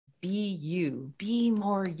be you, be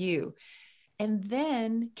more you. And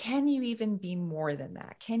then can you even be more than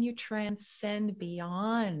that? Can you transcend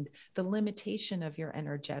beyond the limitation of your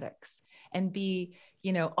energetics and be,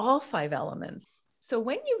 all 5 elements? So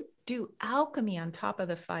when you do alchemy on top of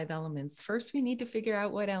the 5 elements, first we need to figure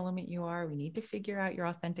out what element you are. We need to figure out your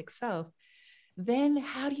authentic self. Then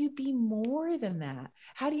how do you be more than that?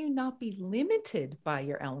 How do you not be limited by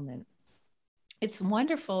your element? It's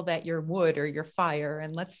wonderful that you're wood or you're fire,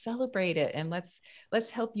 and let's celebrate it, and let's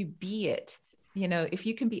help you be it. If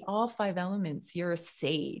you can be all 5 elements, you're a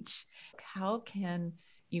sage. How can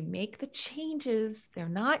you make the changes? They're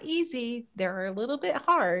not easy. They're a little bit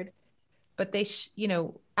hard, but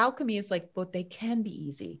alchemy is like, but they can be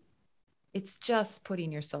easy. It's just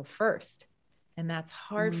putting yourself first. And that's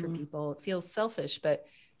hard for people. It feels selfish, but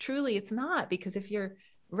truly it's not, because if you're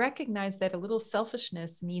recognize that a little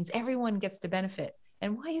selfishness means everyone gets to benefit.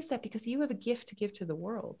 And why is that? Because you have a gift to give to the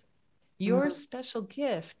world. Your special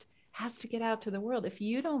gift has to get out to the world. If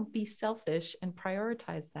you don't be selfish and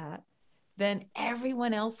prioritize that, then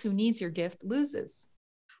everyone else who needs your gift loses.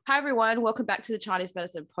 Hi, everyone. Welcome back to the Chinese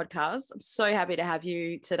Medicine Podcast. I'm so happy to have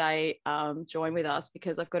you today join with us,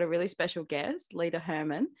 because I've got a really special guest, Leta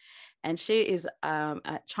Herman, and she is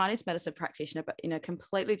a Chinese medicine practitioner, but in a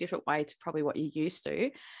completely different way to probably what you're used to.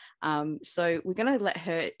 So we're going to let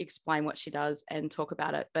her explain what she does and talk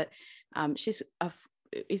about it. But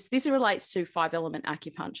this relates to 5-element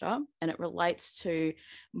acupuncture, and it relates to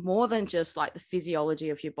more than just like the physiology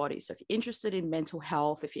of your body. So if you're interested in mental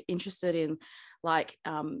health, if you're interested in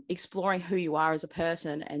exploring who you are as a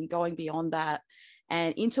person and going beyond that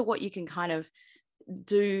and into what you can kind of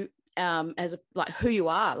do as who you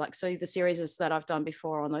are, so the series that I've done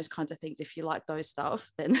before on those kinds of things, if you like those stuff,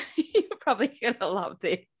 then you're probably gonna love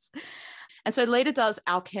this. And so Leta does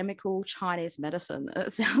alchemical Chinese medicine.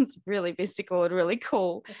 It sounds really mystical and really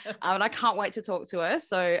cool. And I can't wait to talk to her.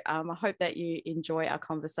 So I hope that you enjoy our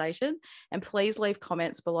conversation. And please leave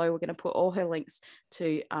comments below. We're going to put all her links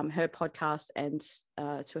to her podcast and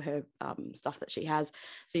to her stuff that she has.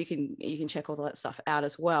 So you can check all that stuff out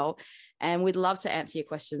as well. And we'd love to answer your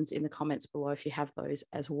questions in the comments below if you have those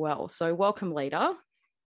as well. So welcome, Leta.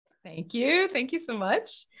 Thank you. Thank you so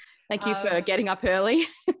much. Thank you for getting up early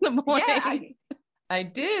in the morning. Yeah, I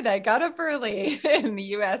did. I got up early. In the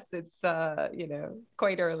US, it's,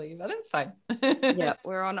 quite early, but that's fine. Yeah,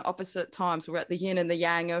 we're on opposite times. We're at the yin and the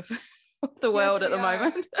yang of the world at the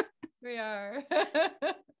moment. We are.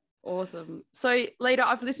 Awesome. So, Leta,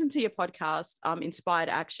 I've listened to your podcast, Inspired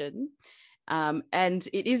Action, and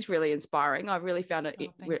it is really inspiring. I really found it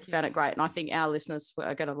great. And I think our listeners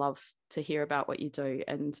are going to love to hear about what you do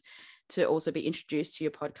and to also be introduced to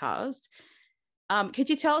your podcast. Could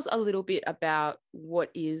you tell us a little bit about what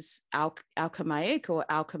is alchemaic or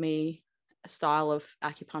alchemy style of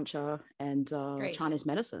acupuncture and Chinese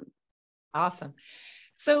medicine? Awesome.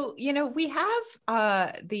 So, we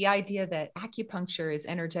have the idea that acupuncture is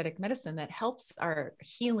energetic medicine that helps our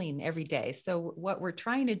healing every day. So what we're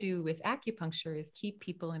trying to do with acupuncture is keep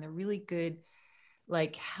people in a really good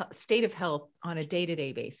state of health on a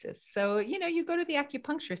day-to-day basis. So, you go to the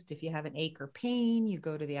acupuncturist if you have an ache or pain, you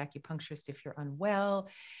go to the acupuncturist if you're unwell,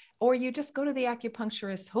 or you just go to the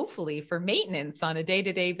acupuncturist, hopefully for maintenance on a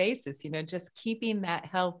day-to-day basis, just keeping that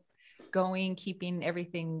health going, keeping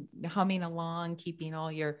everything humming along, keeping all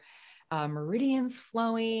your meridians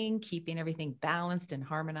flowing, keeping everything balanced and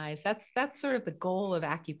harmonized. That's sort of the goal of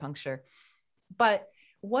acupuncture. But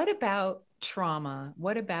what about trauma?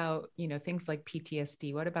 What about, things like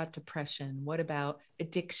PTSD? What about depression? What about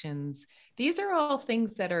addictions? These are all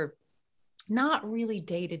things that are not really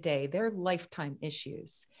day to day. They're lifetime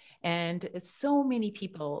issues. And so many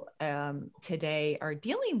people today are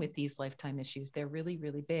dealing with these lifetime issues. They're really,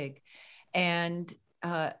 really big. And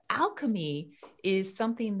alchemy is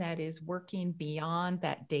something that is working beyond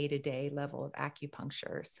that day-to-day level of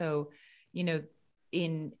acupuncture. So,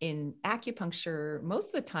 in acupuncture, most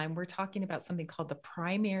of the time we're talking about something called the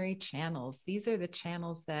primary channels. These are the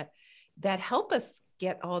channels that help us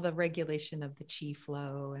get all the regulation of the chi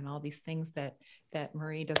flow and all these things that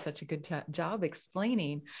Marie does such a good job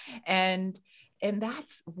explaining. And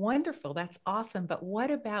that's wonderful. That's awesome. But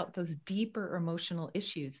what about those deeper emotional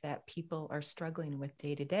issues that people are struggling with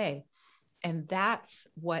day to day? And that's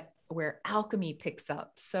where alchemy picks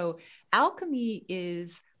up. So alchemy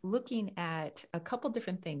is looking at a couple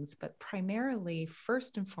different things, but primarily,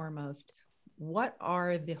 first and foremost, what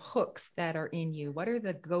are the hooks that are in you? What are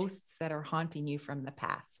the ghosts that are haunting you from the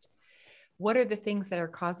past? What are the things that are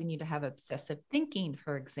causing you to have obsessive thinking,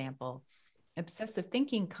 for example? Obsessive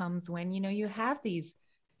thinking comes when, you have these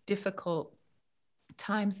difficult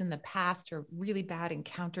times in the past or really bad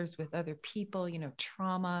encounters with other people,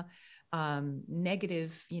 trauma,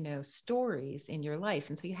 negative, stories in your life.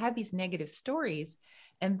 And so you have these negative stories,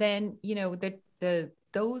 and then,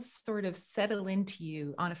 those sort of settle into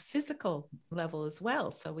you on a physical level as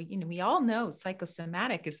well. So we all know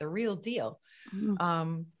psychosomatic is a real deal.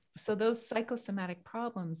 So those psychosomatic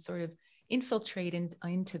problems sort of infiltrate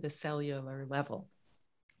into the cellular level.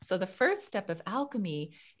 So the first step of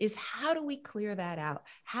alchemy is, how do we clear that out?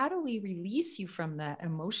 How do we release you from that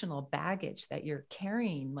emotional baggage that you're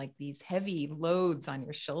carrying, like these heavy loads on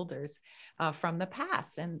your shoulders from the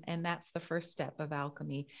past? And that's the first step of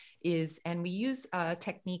alchemy and we use a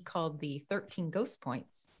technique called the 13 ghost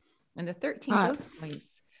points. And the 13 ghost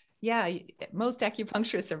points, most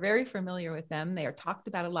acupuncturists are very familiar with them. They are talked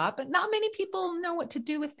about a lot, but not many people know what to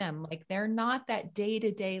do with them. Like, they're not that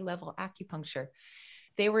day-to-day level acupuncture.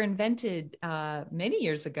 They were invented many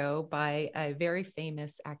years ago by a very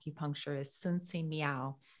famous acupuncturist, Sun Si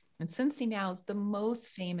Miao. And Sun Si Miao is the most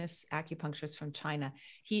famous acupuncturist from China.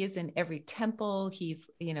 He is in every temple. He's,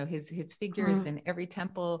 his figure is in every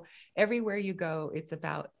temple. Everywhere you go, it's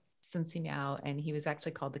about Sun Si Miao. And he was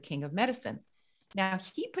actually called the King of Medicine. Now,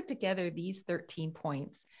 he put together these 13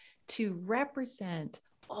 points to represent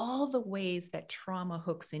all the ways that trauma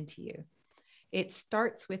hooks into you. It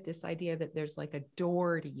starts with this idea that there's like a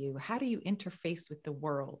door to you. How do you interface with the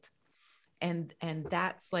world? And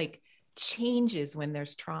that's like changes when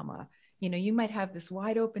there's trauma. You might have this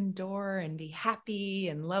wide open door and be happy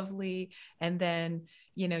and lovely. And then,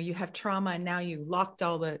 you have trauma, and now you locked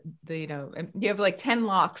all the you have like 10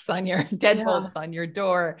 locks on your deadbolts on your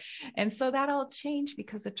door. And so that all changed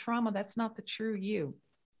because of trauma. That's not the true you.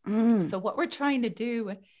 So what we're trying to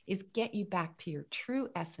do is get you back to your true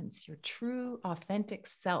essence, your true authentic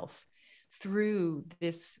self, through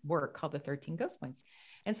this work called the 13 ghost points.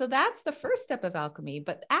 And so that's the first step of alchemy.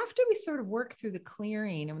 But after we sort of work through the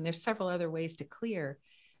clearing, and there's several other ways to clear,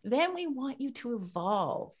 then we want you to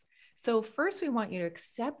evolve. So first we want you to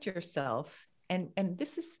accept yourself. And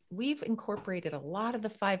we've incorporated a lot of the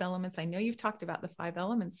 5 elements. I know you've talked about the 5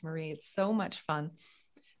 elements, Marie. It's so much fun.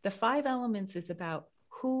 The 5 elements is about,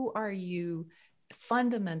 who are you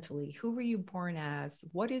fundamentally? Who were you born as?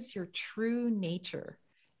 What is your true nature?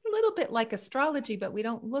 A little bit like astrology, but we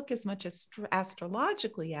don't look as much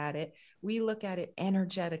astrologically at it. We look at it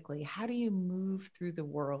energetically. How do you move through the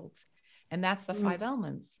world? And that's the 5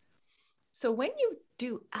 elements. So when you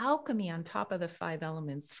do alchemy on top of the 5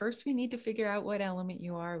 elements, first we need to figure out what element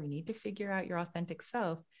you are. We need to figure out your authentic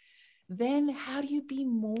self. Then how do you be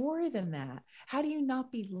more than that? How do you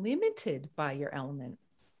not be limited by your element?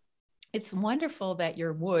 It's wonderful that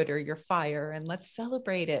you're wood or you're fire, and let's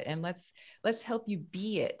celebrate it, and let's help you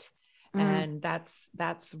be it. And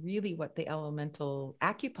that's really what the elemental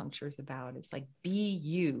acupuncture is about. It's like, be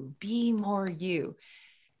you, be more you.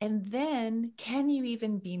 And then, can you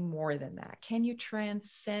even be more than that? Can you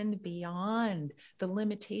transcend beyond the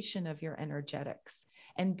limitation of your energetics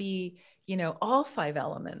and be, all 5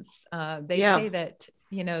 elements? They say that,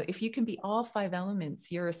 if you can be all 5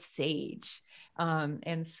 elements, you're a sage.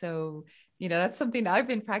 And so, that's something I've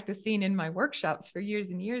been practicing in my workshops for years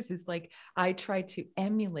and years, is like, I try to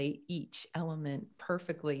emulate each element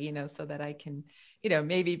perfectly, so that I can,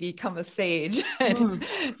 maybe become a sage and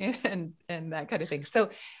that kind of thing. So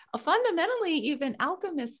fundamentally, even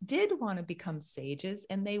alchemists did want to become sages,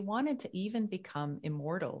 and they wanted to even become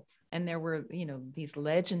immortal. And there were, these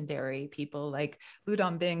legendary people like Lu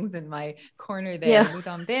Dongbing's in my corner there. Lu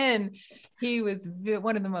Dongbing, he was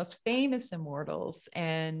one of the most famous immortals.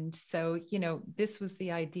 And so, this was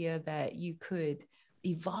the idea that you could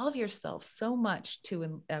evolve yourself so much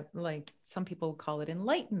to, like, some people would call it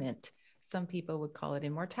enlightenment. Some people would call it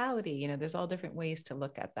immortality. There's all different ways to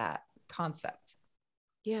look at that concept.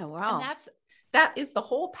 Yeah, wow. And that is the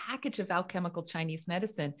whole package of alchemical Chinese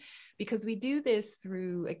medicine, because we do this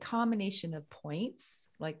through a combination of points,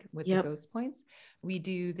 like with the ghost points. We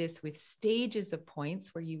do this with stages of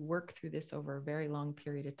points, where you work through this over a very long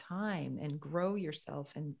period of time and grow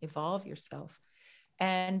yourself and evolve yourself.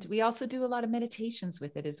 And we also do a lot of meditations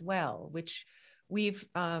with it as well, which we've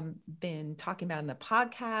been talking about in the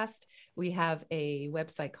podcast. We have a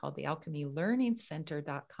website called the Alchemy Learning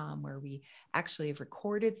Center.com, where we actually have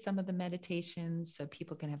recorded some of the meditations, so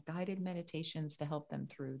people can have guided meditations to help them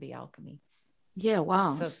through the alchemy. Yeah,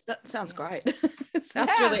 wow. So, that sounds great. It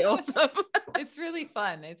sounds really awesome. It's really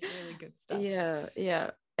fun. It's really good stuff. Yeah.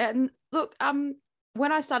 And look,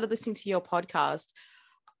 when I started listening to your podcast,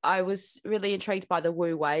 I was really intrigued by the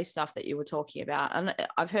Wu Wei stuff that you were talking about. And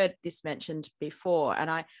I've heard this mentioned before. And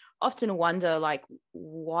I often wonder, like,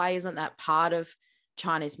 why isn't that part of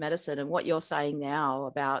Chinese medicine. And what you're saying now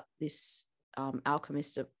about this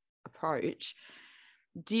alchemist approach,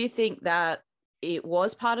 do you think that it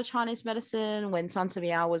was part of Chinese medicine when Sun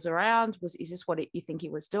Simiao was around? Is this what you think he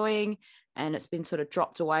was doing, and it's been sort of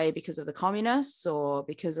dropped away because of the communists or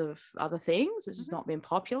because of other things? It's just not been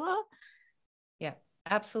popular? Yeah,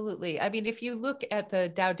 absolutely. I mean, if you look at the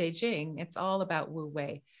Tao Te Ching, it's all about Wu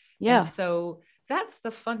Wei. Yeah. And so that's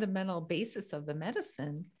the fundamental basis of the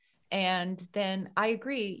medicine. And then I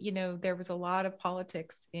agree, you know, there was a lot of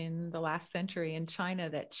politics in the last century in China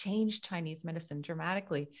that changed Chinese medicine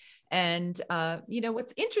dramatically. And, you know,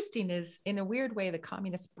 what's interesting is, in a weird way, the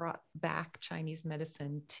communists brought back Chinese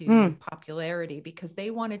medicine to popularity because they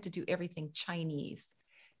wanted to do everything Chinese.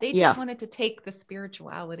 They just wanted to take the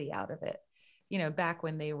spirituality out of it, you know, back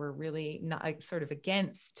when they were really not sort of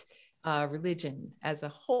against religion as a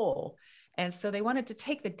whole. And so they wanted to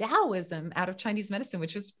take the Taoism out of Chinese medicine,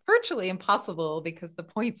 which was virtually impossible because the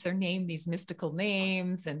points are named these mystical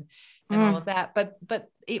names and all of that. But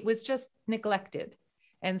it was just neglected.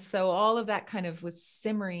 And so all of that kind of was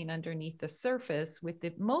simmering underneath the surface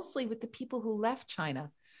mostly with the people who left China.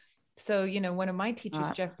 So, you know, one of my teachers,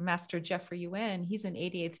 Master Jeffrey Yuan, he's an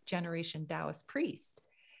 88th generation Taoist priest.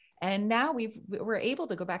 And now we're able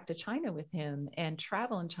to go back to China with him and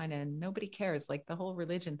travel in China, and nobody cares. Like, the whole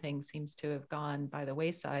religion thing seems to have gone by the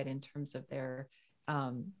wayside in terms of their,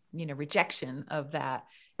 you know, rejection of that.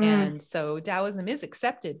 And so Taoism is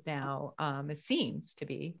accepted now, it seems to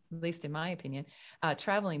be, at least in my opinion,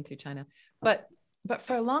 traveling through China. But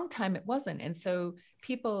for a long time it wasn't. And so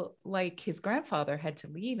people like his grandfather had to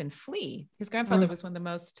leave and flee. His grandfather was one of the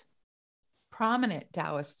most prominent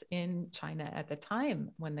Taoists in China at the time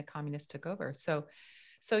when the communists took over. So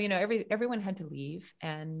you know, everyone had to leave.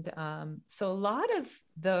 And so a lot of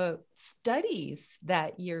the studies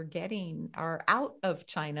that you're getting are out of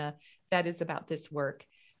China that is about this work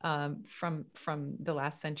from the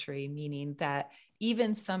last century, meaning that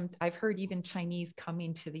I've heard even Chinese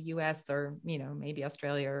coming to the US, or, you know, maybe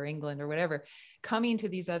Australia or England or whatever, coming to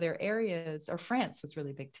these other areas, or France was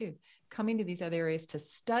really big too, coming to these other areas to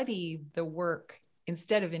study the work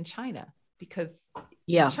instead of in China. Because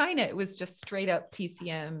in China, it was just straight up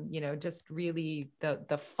TCM, you know, just really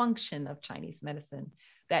the function of Chinese medicine,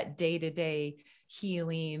 that day-to-day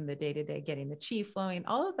healing, the day-to-day getting the qi flowing,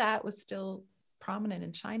 all of that was still prominent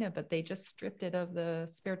in China, but they just stripped it of the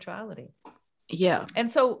spirituality. Yeah. And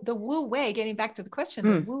so the Wu Wei, getting back to the question,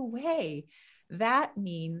 the Wu Wei, that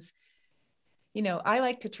means, you know, I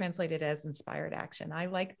like to translate it as inspired action. I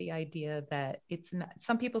like the idea that it's not,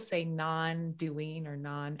 some people say non-doing or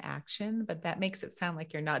non-action, but that makes it sound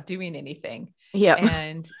like you're not doing anything. Yeah.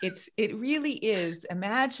 And it really is.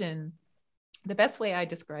 Imagine, the best way I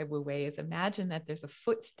describe Wu Wei is, imagine that there's a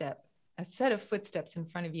set of footsteps in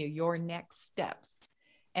front of you, your next steps.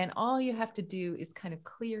 And all you have to do is kind of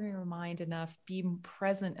clear your mind enough, be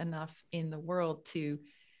present enough in the world to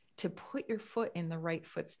put your foot in the right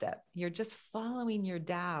footstep. You're just following your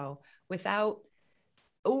Tao without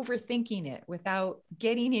overthinking it, without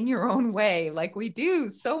getting in your own way, like we do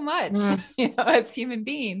so much, you know, as human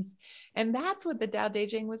beings. And that's what the Tao Te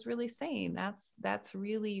Ching was really saying. That's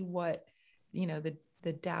really what, you know,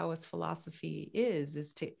 the Taoist philosophy is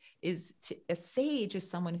a sage is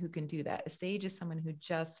someone who can do that. A sage is someone who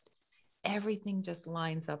everything just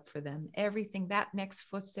lines up for them. Everything, that next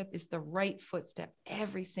footstep is the right footstep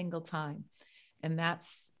every single time. And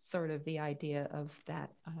that's sort of the idea of that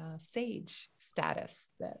sage status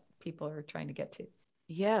that people are trying to get to.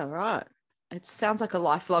 Yeah, right. It sounds like a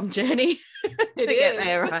lifelong journey to get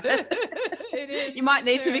there, right? It is. You might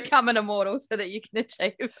need to become an immortal so that you can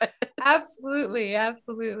achieve it. Absolutely.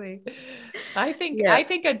 I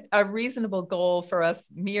think a reasonable goal for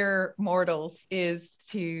us mere mortals is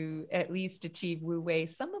to at least achieve Wu Wei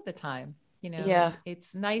some of the time. You know,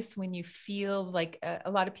 it's nice when you feel like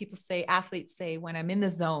a lot of people say, athletes say, when I'm in the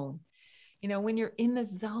zone. You know, when you're in the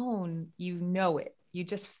zone, you know it. You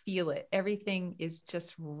just feel it. Everything is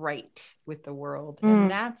just right with the world. And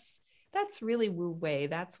that's really Wu Wei.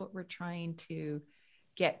 That's what we're trying to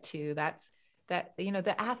get to. That, you know,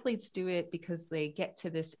 the athletes do it because they get to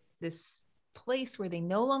this place where they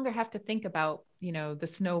no longer have to think about, you know, the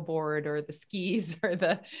snowboard or the skis or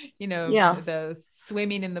the, you know, the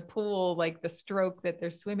swimming in the pool, like the stroke that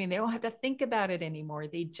they're swimming. They don't have to think about it anymore.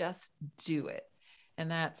 They just do it. And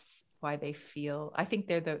that's why they feel, I think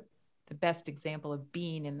they're the best example of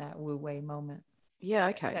being in that Wu Wei moment. Yeah.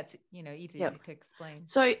 Okay. That's, you know, easy to explain.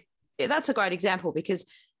 So that's a great example, because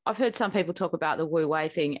I've heard some people talk about the Wu Wei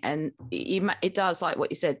thing, and it does, like what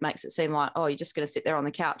you said, makes it seem like, oh, you're just going to sit there on the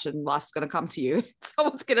couch and life's going to come to you.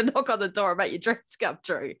 Someone's going to knock on the door and make your dreams come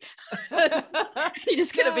true. You're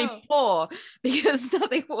just going to be poor because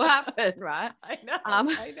nothing will happen, right? I know.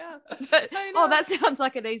 But I know. oh, that sounds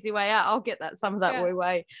like an easy way out. I'll get some of that Wu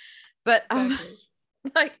Wei. But exactly.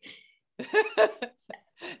 like,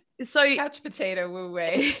 so couch potato Wu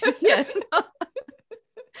Wei. Yeah,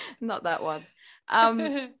 not that one.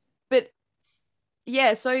 But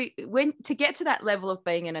yeah, so when to get to that level of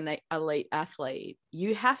being an elite athlete,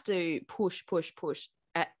 you have to push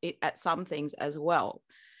at some things as well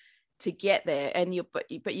to get there. And but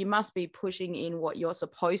you must be pushing in what you're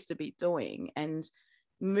supposed to be doing and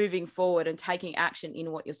moving forward and taking action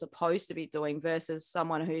in what you're supposed to be doing, versus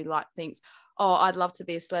someone who like thinks, oh, I'd love to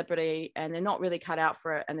be a celebrity, and they're not really cut out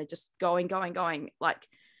for it, and they're just going, like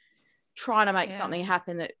trying to make something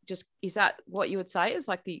happen. That just, is that what you would say is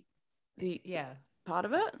like the part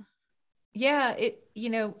of it? Yeah,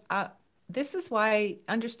 this is why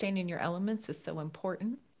understanding your elements is so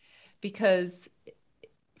important, because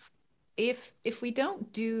if we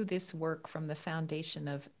don't do this work from the foundation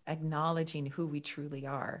of acknowledging who we truly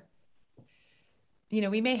are,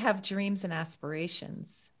 we may have dreams and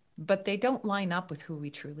aspirations, but they don't line up with who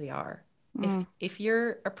we truly are. If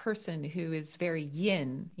you're a person who is very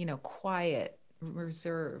yin, quiet,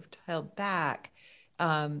 reserved, held back,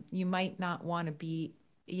 you might not want to be,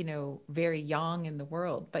 very young in the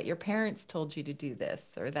world, but your parents told you to do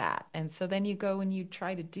this or that. And so then you go and you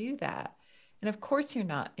try to do that. And of course, you're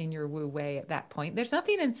not in your Wu Wei at that point. There's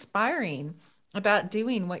nothing inspiring about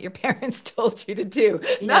doing what your parents told you to do.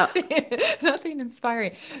 Nothing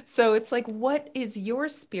inspiring. So it's like, what is your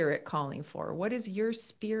spirit calling for? What is your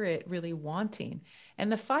spirit really wanting?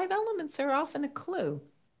 And the 5 elements are often a clue.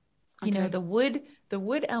 Okay. The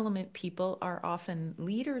wood element people are often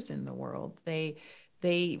leaders in the world. They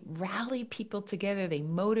rally people together. They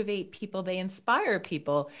motivate people. They inspire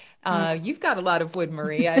people. You've got a lot of wood,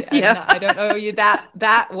 Marie. I don't know you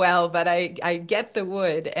that well, but I get the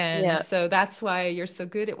wood. And so that's why you're so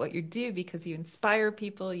good at what you do, because you inspire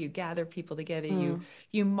people, you gather people together,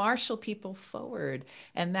 you marshal people forward.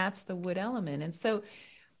 And that's the wood element. And so,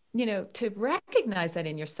 to recognize that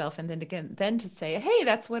in yourself, and then to say, hey,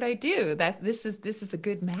 that's what I do. That this is a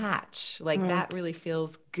good match. Like that really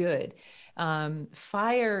feels good.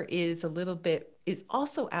 Fire is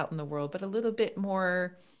also out in the world, but a little bit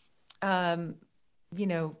more,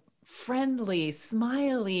 friendly,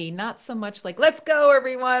 smiley, not so much like, let's go,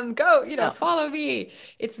 everyone, go, follow me.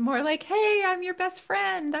 It's more like, hey, I'm your best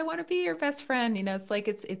friend. I want to be your best friend. It's like,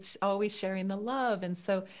 it's always sharing the love. And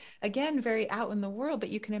so again, very out in the world, but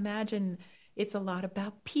you can imagine it's a lot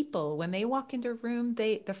about people. When they walk into a room,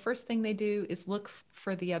 the first thing they do is look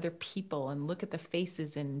for the other people and look at the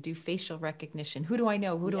faces and do facial recognition. Who do I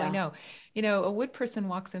know? Who do I know? A wood person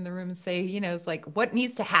walks in the room and say, it's like, what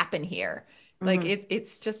needs to happen here? Like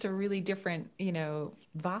it's just a really different,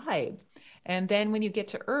 vibe. And then when you get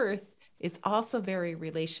to earth, it's also very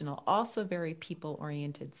relational, also very people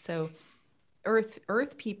oriented. So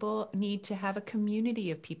earth people need to have a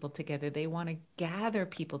community of people together. They want to gather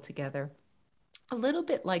people together. A little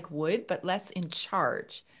bit like wood, but less in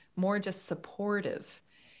charge, more just supportive.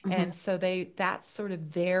 And so that's sort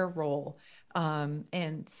of their role.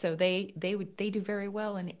 And so they do very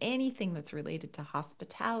well in anything that's related to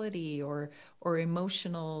hospitality or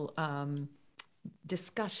emotional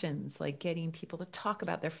discussions, like getting people to talk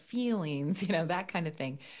about their feelings, that kind of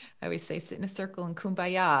thing. I always say, sit in a circle and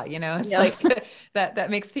kumbaya, it's like that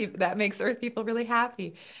makes earth people really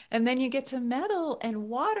happy. And then you get to metal and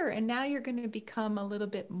water, and now you're going to become a little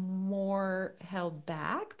bit more held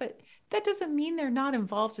back, but that doesn't mean they're not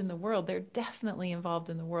involved in the world. They're definitely involved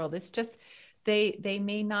in the world. It's just they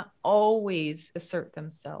may not always assert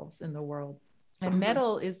themselves in the world. And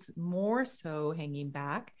metal is more so hanging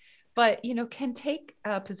back, but can take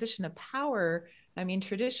a position of power. I mean,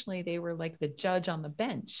 traditionally they were like the judge on the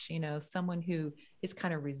bench, someone who is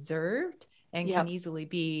kind of reserved and can easily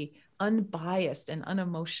be unbiased and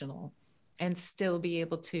unemotional and still be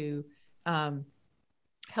able to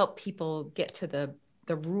help people get to the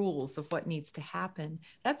rules of what needs to happen.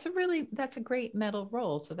 That's a great metal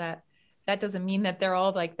role. So that doesn't mean that they're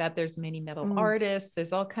all like that. There's many metal artists.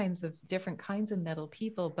 There's all kinds of different kinds of metal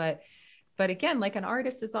people, but again, like an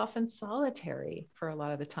artist is often solitary for a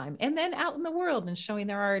lot of the time, and then out in the world and showing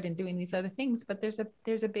their art and doing these other things. But there's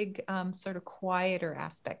a big sort of quieter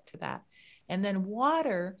aspect to that. And then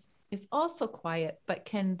water is also quiet, but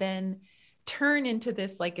can then turn into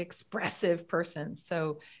this like expressive person.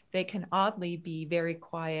 So they can oddly be very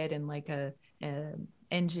quiet and like a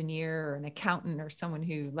engineer or an accountant or someone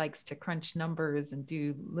who likes to crunch numbers and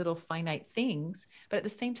do little finite things, but at the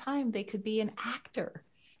same time, they could be an actor.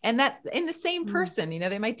 And that in the same person,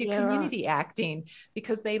 they might do community acting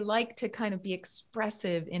because they like to kind of be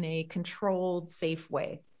expressive in a controlled, safe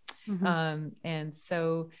way. And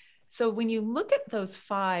so when you look at those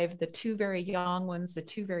five, the two very yang ones, the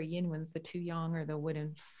two very yin ones, the two yang are the wood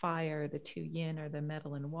and fire, the two yin are the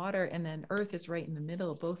metal and water, and then earth is right in the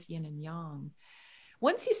middle, both yin and yang.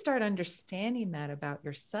 Once you start understanding that about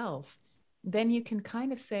yourself, then you can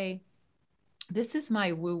kind of say, this is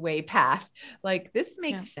my Wu Wei path. Like, this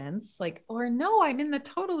makes sense. Like, or no, I'm in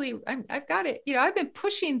the I've got it. I've been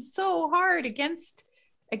pushing so hard against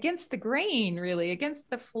the grain, really, against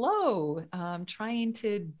the flow, trying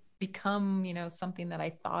to become, something that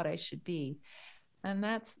I thought I should be. And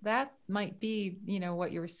that might be,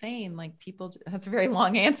 what you were saying, like people, that's a very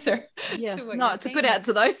long answer. Yeah. No, it's a good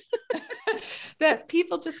answer though. That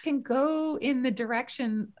people just can go in the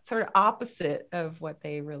direction sort of opposite of what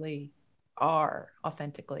they really are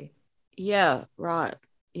authentically. Yeah. Right.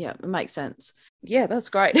 Yeah. It makes sense. Yeah. That's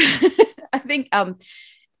great. I think,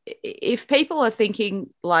 if people are thinking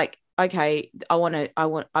like, okay, I want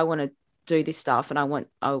to do this stuff and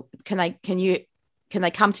can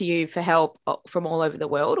they come to you for help from all over the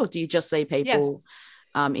world, or do you just see people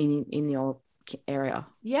in your area?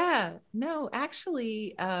 Yeah, no,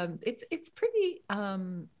 actually, it's pretty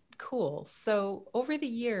cool. So over the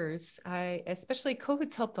years, especially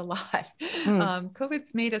COVID's helped a lot.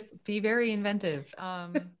 COVID's made us be very inventive.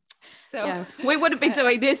 So yeah, we wouldn't be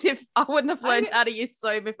doing this if I wouldn't have learned how to use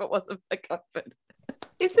Zoom if it wasn't for COVID.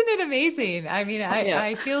 Isn't it amazing? I mean,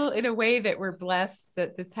 I feel in a way that we're blessed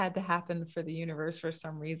that this had to happen for the universe for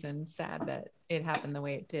some reason. Sad that it happened the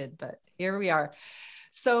way it did, but here we are.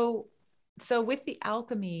 So with the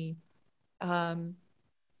alchemy,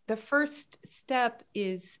 the first step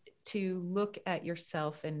is to look at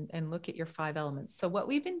yourself and look at your five elements. So what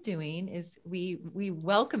we've been doing is we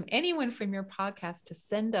welcome anyone from your podcast to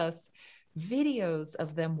send us videos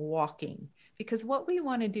of them walking, because what we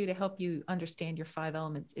want to do to help you understand your five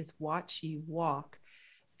elements is watch you walk.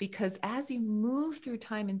 Because as you move through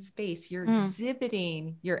time and space, you're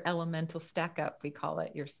exhibiting your elemental stack up. We call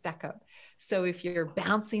it your stack up. So if you're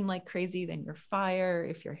bouncing like crazy, then you're fire.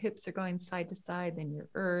 If your hips are going side to side, then you're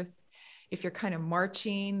earth. If you're kind of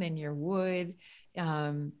marching, then you're wood.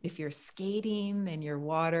 If you're skating, then you're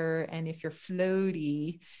water. And if you're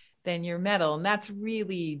floaty, then you're metal. And that's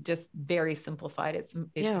really just very simplified. It's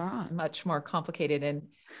much more complicated. And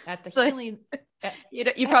at the healing...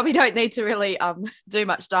 You probably don't need to really do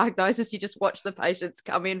much diagnosis. You just watch the patients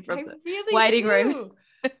come in from the waiting room.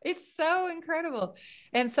 It's so incredible.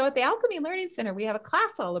 And so at the Alchemy Learning Center, we have a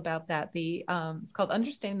class all about that. It's called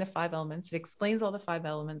Understanding the Five Elements. It explains all the five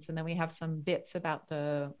elements. And then we have some bits about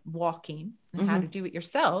the walking and how to do it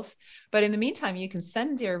yourself. But in the meantime, you can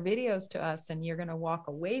send your videos to us and you're going to walk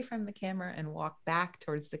away from the camera and walk back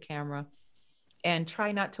towards the camera, and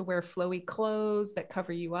try not to wear flowy clothes that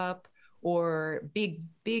cover you up, or big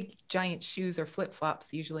giant shoes or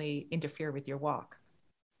flip-flops usually interfere with your walk.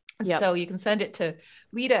 So you can send it to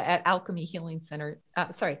Leta at Alchemy Healing Center,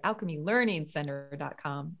 Alchemy Learning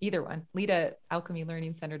Center.com, either one. Leta at Alchemy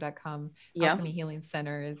Learning Center.com. Alchemy Healing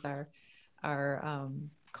Center is our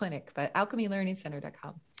clinic, but Alchemy Learning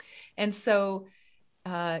Center.com. And so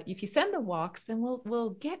if you send the walks, then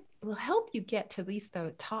we'll help you get to at least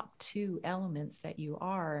the top two elements that you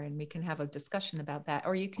are, and we can have a discussion about that.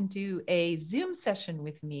 Or you can do a Zoom session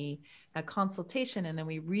with me, a consultation, and then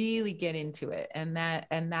we really get into it. And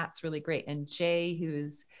that's really great. And Jay,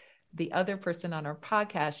 who's the other person on our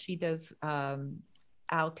podcast, she does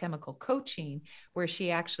alchemical coaching, where she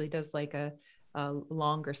actually does like a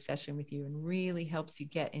longer session with you and really helps you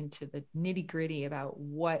get into the nitty-gritty about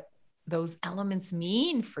what those elements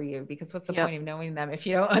mean for you, because what's the point of knowing them if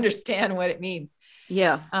you don't understand what it means?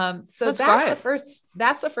 So that's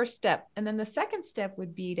the first step. And then the second step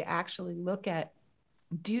would be to actually look at,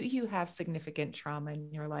 do you have significant trauma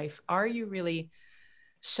in your life? Are you really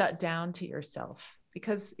shut down to yourself?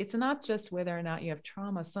 Because it's not just whether or not you have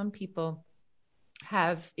trauma. Some people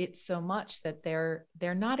have it so much that they're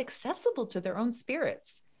not accessible to their own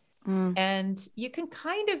spirits. And you can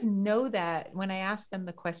kind of know that when I ask them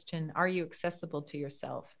the question, are you accessible to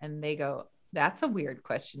yourself? And they go, that's a weird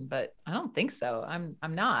question, but I don't think so. I'm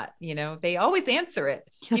not, they always answer it,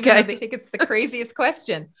 even though they think it's the craziest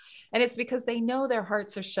question. And it's because they know their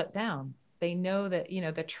hearts are shut down. They know that,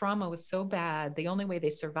 the trauma was so bad. The only way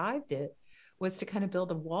they survived it was to kind of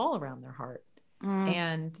build a wall around their heart.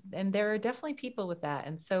 And there are definitely people with that.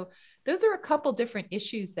 And so those are a couple different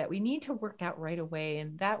issues that we need to work out right away.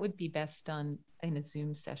 And that would be best done in a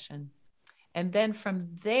Zoom session. And then from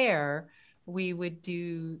there, we would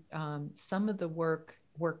do some of the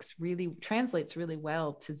translates really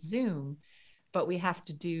well to Zoom, but we have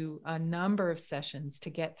to do a number of sessions to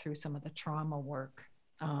get through some of the trauma work.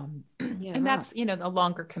 And that's, a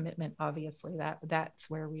longer commitment, obviously. That's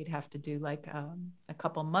where we'd have to do like a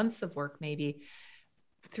couple months of work, maybe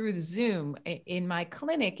through the Zoom. In my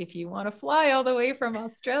clinic, if you want to fly all the way from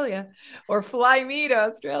Australia or fly me to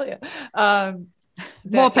Australia,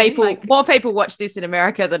 more people watch this in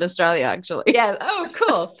America than Australia, actually. Yeah. Oh,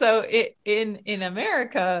 cool. So in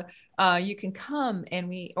America, you can come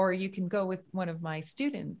or you can go with one of my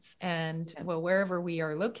students and wherever we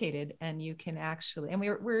are located, and you can actually, and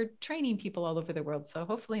we're training people all over the world. So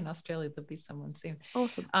hopefully in Australia, there'll be someone soon.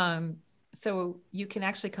 Awesome. So you can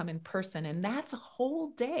actually come in person, and that's a whole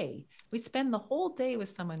day. We spend the whole day with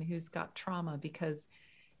someone who's got trauma, because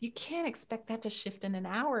you can't expect that to shift in an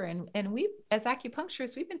hour. And we, as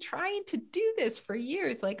acupuncturists, we've been trying to do this for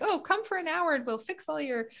years. Like, oh, come for an hour and we'll fix all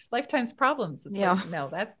your lifetime's problems. It's like, no,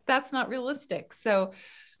 that's not realistic. So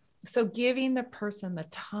giving the person the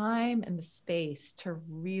time and the space to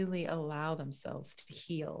really allow themselves to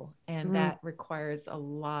heal. And that requires a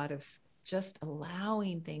lot of just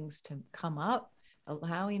allowing things to come up,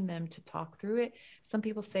 allowing them to talk through it. Some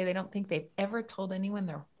people say they don't think they've ever told anyone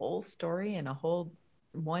their whole story in a whole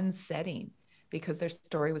one setting, because their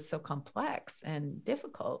story was so complex and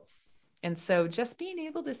difficult. And so just being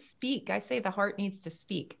able to speak, I say the heart needs to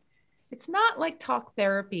speak. It's not like talk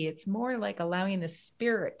therapy. It's more like allowing the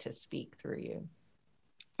spirit to speak through you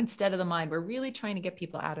instead of the mind. We're really trying to get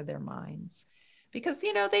people out of their minds, because,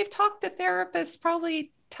 they've talked to therapists,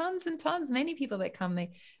 probably tons and tons, many people that come,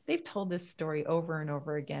 they've told this story over and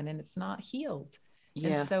over again, and it's not healed.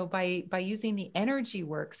 And so by using the energy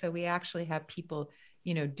work, so we actually have people,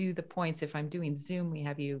 do the points. If I'm doing Zoom, we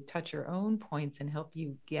have you touch your own points and help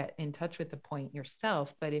you get in touch with the point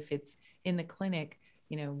yourself. But if it's in the clinic,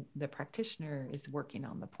 the practitioner is working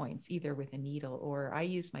on the points, either with a needle, or I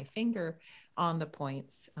use my finger on the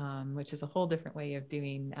points, which is a whole different way of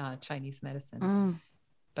doing Chinese medicine.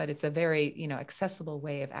 But it's a very, accessible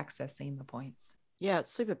way of accessing the points. Yeah,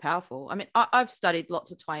 it's super powerful. I mean, I've studied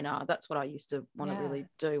lots of Tuina. That's what I used to want to really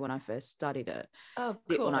do when I first studied it. Oh,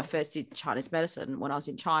 cool. When I first did Chinese medicine, when I was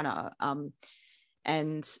in China.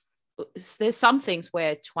 And there's some things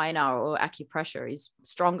where Tuina or acupressure is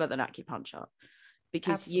stronger than acupuncture,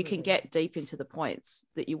 because you can get deep into the points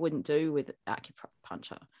that you wouldn't do with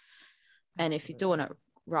acupuncture. And if you're doing it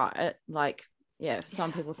right, like,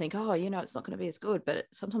 some people think, oh, it's not going to be as good, but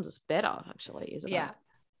sometimes it's better, actually, isn't it?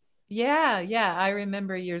 Yeah. I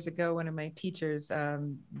remember years ago, one of my teachers,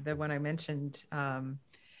 the one I mentioned,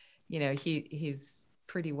 he's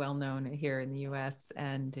pretty well known here in the US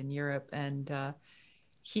and in Europe. And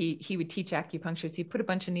he would teach acupuncture. So he'd put a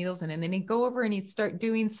bunch of needles in, and then he'd go over and he'd start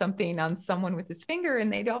doing something on someone with his finger,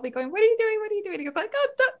 and they'd all be going, what are you doing? What are you doing? He goes like, oh,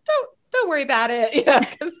 don't worry about it.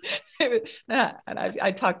 Because and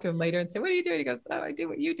I talked to him later and say, what are you doing? He goes, oh, I do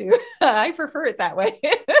what you do. I prefer it that way.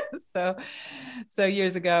 So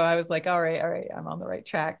years ago, I was like, all right, I'm on the right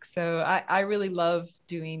track. So I really love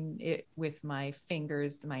doing it with my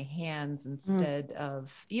fingers, my hands, instead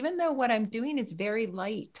of, even though what I'm doing is very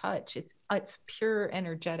light touch, it's pure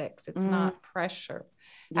energetics. It's not pressure.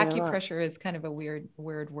 Acupressure is kind of a weird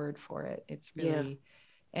word for it. It's really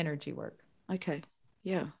energy work. Okay.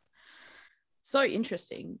 Yeah. So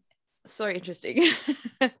interesting. So that's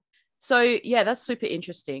super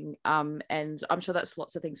interesting. And I'm sure that's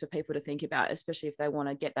lots of things for people to think about, especially if they want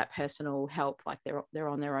to get that personal help, like they're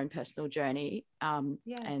on their own personal journey. And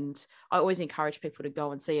I always encourage people to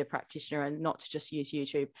go and see a practitioner and not to just use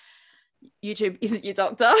YouTube. YouTube isn't your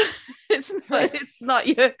doctor. It's not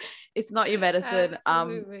your medicine.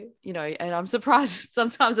 Absolutely. And I'm surprised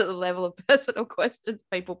sometimes at the level of personal questions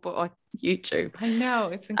people put on YouTube. I know,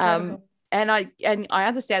 it's incredible. And I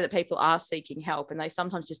understand that people are seeking help, and they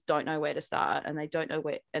sometimes just don't know where to start, and they don't know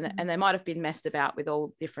where, and they might have been messed about with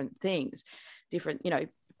all different things,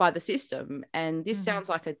 by the system. And this sounds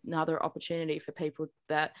like another opportunity for people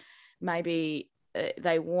that maybe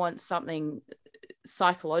they want something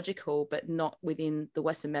psychological, but not within the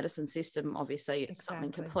Western medicine system. Obviously, it's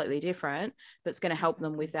something completely different, but it's going to help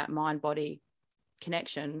them with that mind-body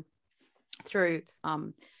connection through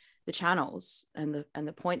the channels and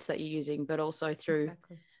the points that you're using, but also through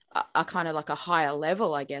a kind of like a higher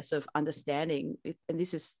level, I guess, of understanding. And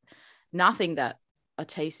this is nothing that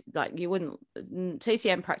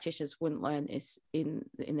TCM practitioners wouldn't learn this in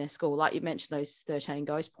their school. Like you mentioned, those 13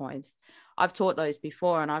 ghost points. I've taught those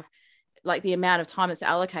before, and I've like the amount of time it's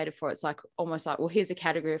allocated for. It's like almost like, well, here's a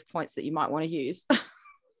category of points that you might want to use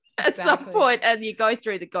at some point, and you go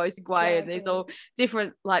through the ghost way, and there's all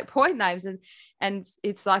different like point names, and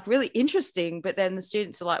it's like really interesting. But then the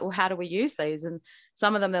students are like, well, how do we use these? And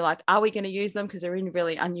some of them, they're like, are we going to use them because they're in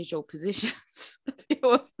really unusual positions, a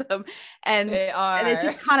few of them, and it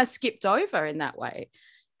just kind of skipped over in that way.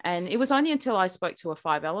 And it was only until I spoke to a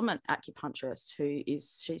 5-element acupuncturist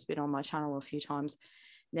she's been on my channel a few times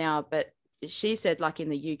now, but she said, like in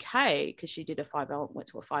the UK, because she did went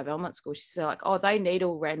to a 5-element school, she said like, oh, they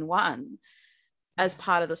needle Ren 1 as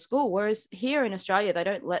part of the school, whereas here in Australia they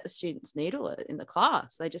don't let the students needle it in the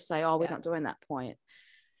class. They just say, oh, we're not doing that point.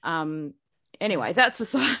 Anyway, that's a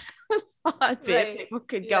side bit. Right. People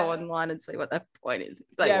could go online and see what that point is.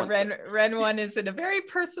 Ren 1 is in a very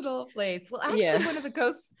personal place. Well, actually, one of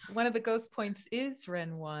the ghost points is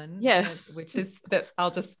Ren 1, which is that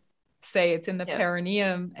I'll just say it's in the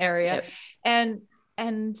perineum area. And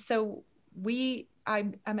so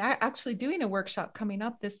I'm actually doing a workshop coming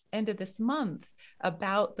up this end of this month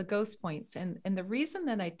about the ghost points. And the reason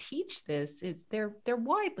that I teach this is they're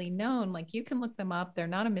widely known. Like you can look them up. They're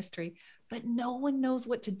not a mystery, but no one knows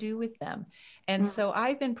what to do with them. And so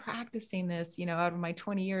I've been practicing this, out of my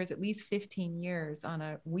 20 years, at least 15 years on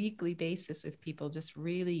a weekly basis with people, just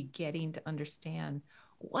really getting to understand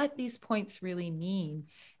what these points really mean,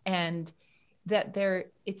 and that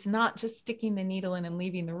it's not just sticking the needle in and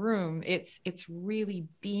leaving the room. It's really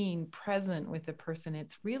being present with the person.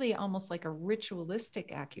 It's really almost like a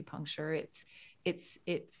ritualistic acupuncture.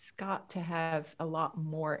 It's got to have a lot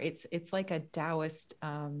more. It's like a Taoist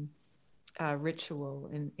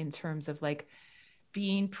ritual in terms of like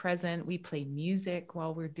being present. We play music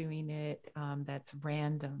while we're doing it. That's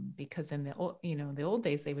random, because in the old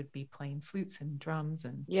days they would be playing flutes and drums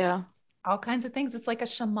and all kinds of things. It's like a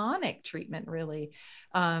shamanic treatment, really.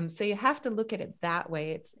 So you have to look at it that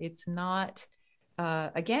way. It's not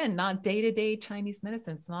again, not day-to-day Chinese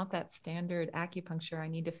medicine. It's not that standard acupuncture. I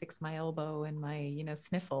need to fix my elbow and my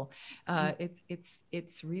sniffle.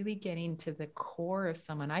 It's really getting to the core of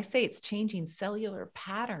someone. I say it's changing cellular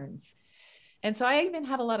patterns. And so I even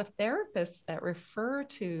have a lot of therapists that refer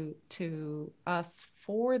to us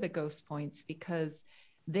for the ghost points, because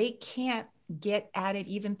they can't get at it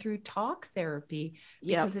even through talk therapy,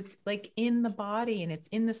 because it's like in the body and it's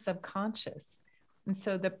in the subconscious. And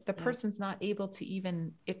so the person's not able to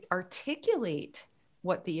even articulate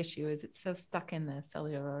what the issue is. It's so stuck in the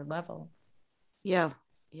cellular level. Yeah.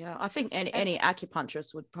 I think any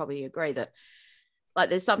acupuncturist would probably agree that, like,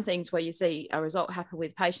 there's some things where you see a result happen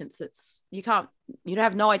with patients. You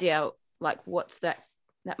have no idea, like, what's that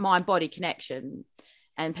mind-body connection,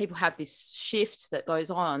 and people have this shift that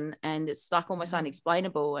goes on, and it's like almost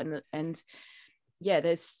unexplainable. And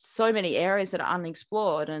there's so many areas that are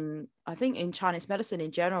unexplored. And I think in Chinese medicine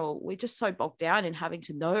in general, we're just so bogged down in having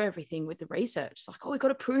to know everything with the research. It's like, oh, we've got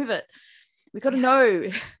to prove it. We've got to know,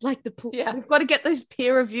 like we've got to get those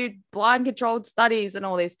peer-reviewed, blind-controlled studies and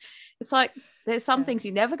all this. It's like there's some things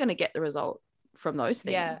you're never going to get the result from those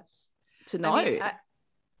things to know.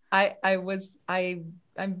 I mean,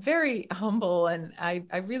 I'm very humble, and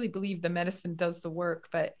I really believe the medicine does the work.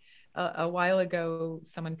 But a while ago,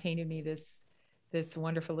 someone painted me this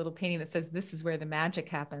wonderful little painting that says, "This is where the magic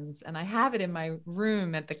happens." And I have it in my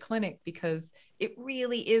room at the clinic, because it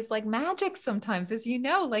really is like magic sometimes, as you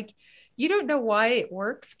know, like you don't know why it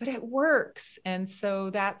works, but it works. And so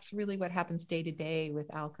that's really what happens day to day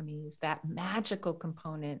with alchemy, is that magical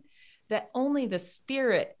component that only the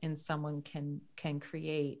spirit in someone can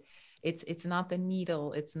create. It's not the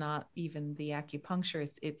needle. It's not even the acupuncture.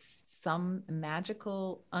 It's some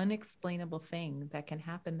magical, unexplainable thing that can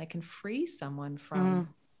happen, that can free someone from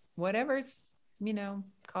whatever's,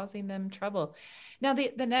 causing them trouble. Now,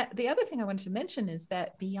 the other thing I wanted to mention is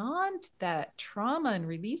that beyond that trauma and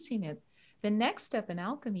releasing it, the next step in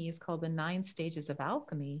alchemy is called the 9 stages of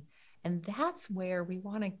alchemy. And that's where we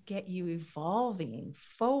want to get you evolving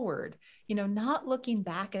forward, not looking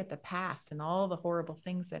back at the past and all the horrible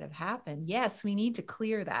things that have happened. Yes, we need to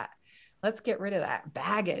clear that. Let's get rid of that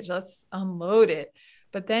baggage. Let's unload it.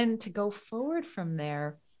 But then to go forward from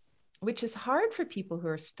there, which is hard for people who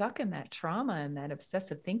are stuck in that trauma and that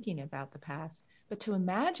obsessive thinking about the past, but to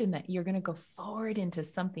imagine that you're going to go forward into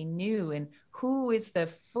something new, and who is the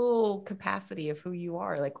full capacity of who you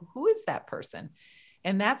are? Like, who is that person?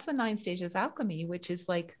 And that's the 9 stages of alchemy, which is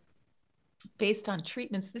like based on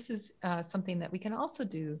treatments. This is something that we can also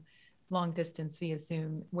do long distance via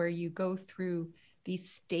Zoom, where you go through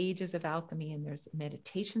these stages of alchemy, and there's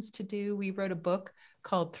meditations to do. We wrote a book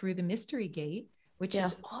called Through the Mystery Gate, which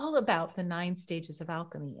is all about the 9 stages of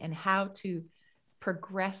alchemy and how to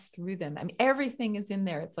progress through them. I mean, everything is in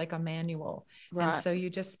there. It's like a manual. Right. And so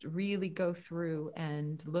you just really go through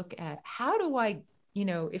and look at, how do I,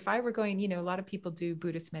 if I were going, a lot of people do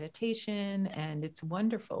Buddhist meditation and it's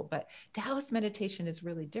wonderful, but Taoist meditation is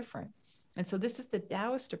really different. And so this is the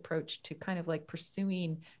Taoist approach to kind of like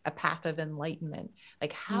pursuing a path of enlightenment.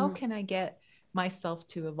 Like, how can I get myself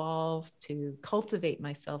to evolve, to cultivate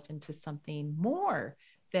myself into something more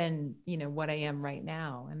than, what I am right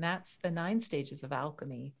now? And that's the 9 stages of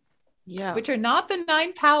alchemy. Yeah. Which are not the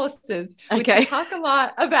 9 palaces, which we talk a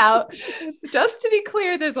lot about. Just to be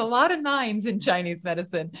clear, there's a lot of 9s in Chinese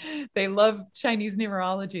medicine. They love Chinese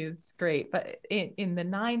numerology. It's great. But in the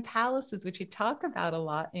 9 palaces, which we talk about a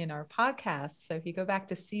lot in our podcast. So if you go back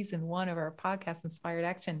to season 1 of our podcast, Inspired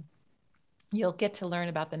Action, you'll get to learn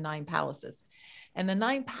about the 9 palaces. And the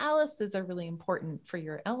 9 palaces are really important for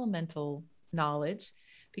your elemental knowledge,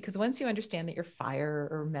 because once you understand that you're fire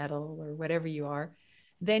or metal or whatever you are,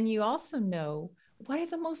 then you also know what are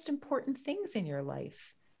the most important things in your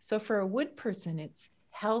life. So for a wood person, it's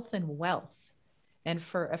health and wealth. And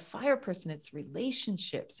for a fire person, it's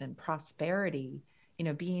relationships and prosperity,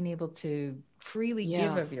 being able to freely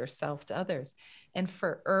give of yourself to others. And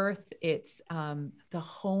for earth, it's the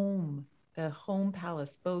home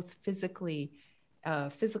palace, both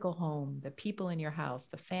physical home, the people in your house,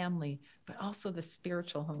 the family, but also the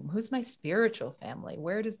spiritual home. Who's my spiritual family?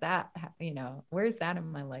 Where does that, where's that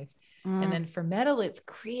in my life? And then for metal, it's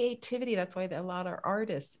creativity. That's why a lot of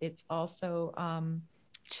artists, it's also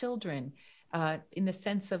children, in the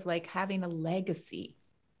sense of like having a legacy.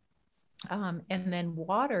 And then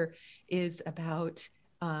water is about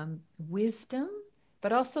wisdom,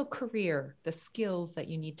 but also career, the skills that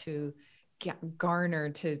you need to garner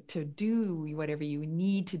to do whatever you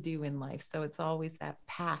need to do in life. So it's always that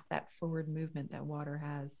path, that forward movement that water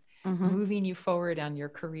has, moving you forward on your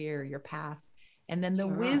career, your path. And then the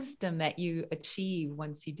wisdom that you achieve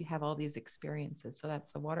once you have all these experiences. So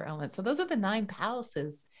that's the water element. So those are the 9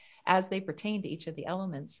 palaces as they pertain to each of the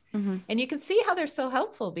elements. And you can see how they're so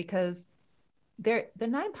helpful, because the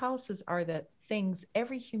 9 palaces are the things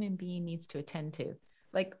every human being needs to attend to.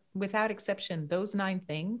 Like, without exception, those 9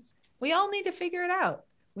 things, we all need to figure it out.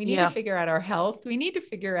 We need to figure out our health. We need to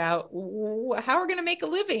figure out how we're going to make a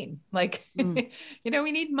living. Like,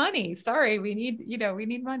 we need money. Sorry. We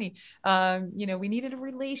need money. We needed a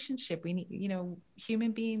relationship. We need,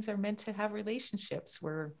 human beings are meant to have relationships.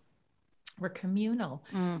 We're communal.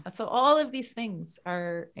 So all of these things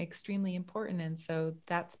are extremely important. And so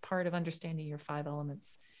that's part of understanding your 5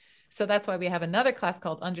 elements. So that's why we have another class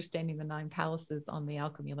called Understanding the 9 Palaces on the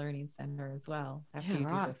Alchemy Learning Center as well, after you do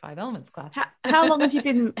the 5 elements class. How long have you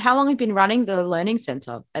been running the Learning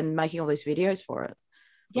Center and making all these videos for it?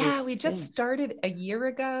 Yeah, we just started a year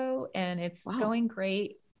ago, and it's going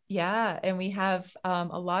great. Yeah. And we have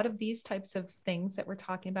a lot of these types of things that we're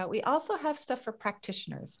talking about. We also have stuff for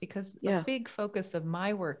practitioners, because a big focus of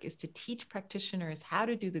my work is to teach practitioners how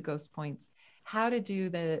to do the ghost points, how to do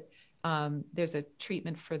there's a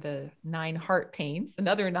treatment for the 9 heart pains,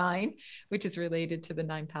 another 9, which is related to the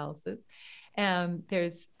 9 palaces. And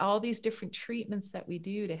there's all these different treatments that we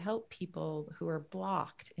do to help people who are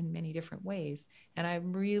blocked in many different ways. And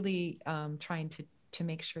I'm really trying to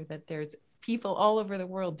make sure that there's people all over the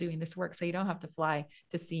world doing this work, so you don't have to fly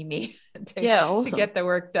to see me to get the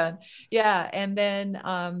work done. Yeah. And then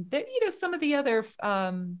some of the other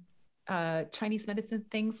Chinese medicine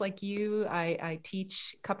things, like I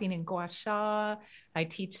teach cupping and Gua Sha. I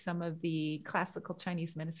teach some of the classical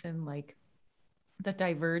Chinese medicine, like the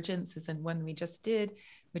Divergence is in one we just did,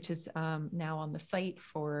 which is now on the site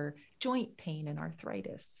for joint pain and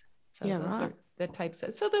arthritis. So those are the types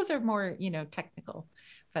of, so those are more, technical,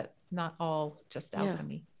 but not all just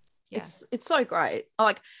alchemy. Yeah. It's so great.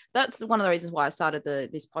 Like, that's one of the reasons why I started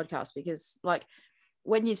this podcast, because like,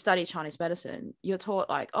 when you study Chinese medicine, you're taught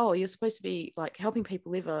like, oh, you're supposed to be like helping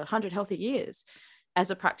people live 100 healthy years as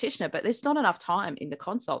a practitioner, but there's not enough time in the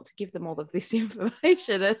consult to give them all of this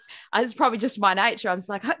information. And it's probably just my nature. I'm just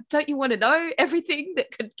like, don't you want to know everything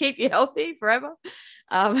that could keep you healthy forever?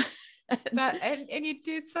 And you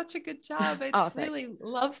do such a good job. It's really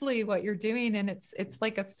lovely what you're doing, and it's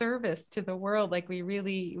like a service to the world. Like, we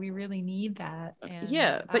really need that.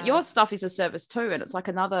 And, but your stuff is a service too, and it's like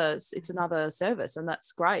another service, and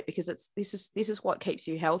that's great, because this is what keeps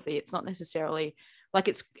you healthy. It's not necessarily like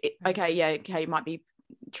you might be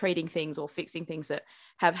treating things or fixing things that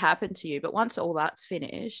have happened to you, but once all that's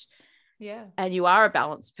finished, Yeah. and you are a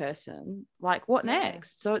balanced person, like what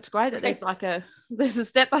next? So it's great that there's a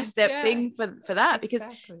step-by-step thing for that, because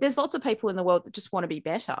there's lots of people in the world that just want to be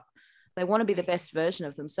better. They want to be the best version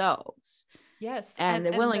of themselves. Yes. And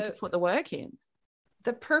they're willing to put the work in.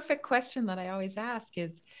 The perfect question that I always ask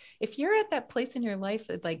is, if you're at that place in your life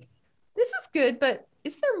that like, this is good, but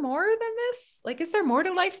is there more than this? Like, is there more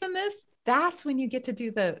to life than this? That's when you get to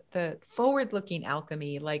do the forward-looking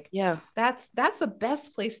alchemy. Like, that's the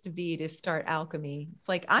best place to be, to start alchemy. It's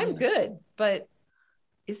like, I'm good, but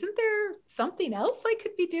isn't there something else I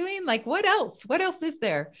could be doing? Like, what else? What else is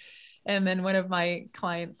there? And then one of my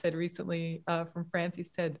clients said recently, from France, he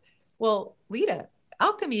said, well, Leta,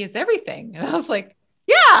 alchemy is everything. And I was like,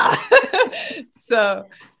 yeah. So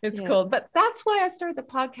it's cool. But that's why I started the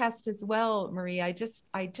podcast as well, Marie. I just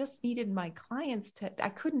needed my clients I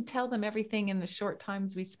couldn't tell them everything in the short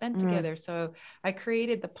times we spent together. So I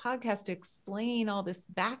created the podcast to explain all this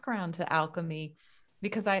background to alchemy,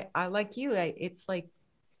 because I like you, it's like,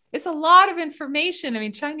 it's a lot of information. I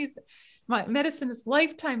mean, my medicine is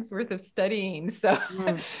lifetimes worth of studying. So,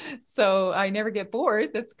 so I never get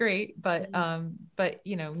bored. That's great. But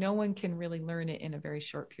no one can really learn it in a very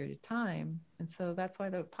short period of time. And so that's why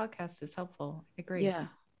the podcast is helpful. I agree. Yeah,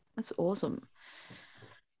 that's awesome.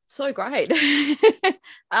 So great.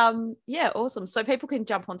 Awesome. So people can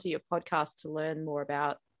jump onto your podcast to learn more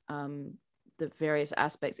about the various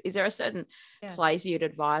aspects. Is there a certain place you'd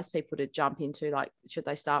advise people to jump into? Like, should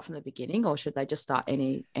they start from the beginning, or should they just start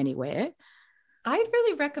anywhere? I'd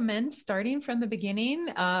really recommend starting from the beginning.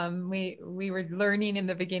 We were learning in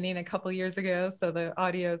the beginning a couple years ago, so the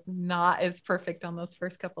audio is not as perfect on those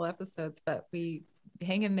first couple episodes, but we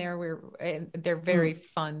hang in there. They're very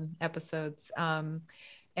fun episodes.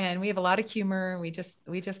 And we have a lot of humor. We just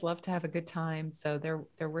love to have a good time. So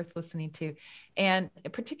they're worth listening to. And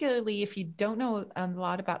particularly if you don't know a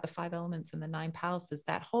lot about the 5 elements and the 9 palaces,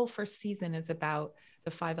 that whole first season is about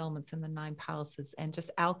the 5 elements and the 9 palaces and just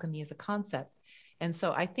alchemy as a concept. And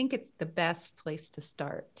so I think it's the best place to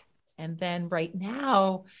start. And then right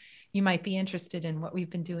now, you might be interested in what we've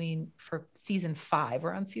been doing for season 5.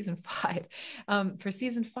 We're on season 5. For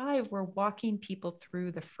season 5, we're walking people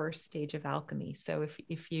through the first stage of alchemy. So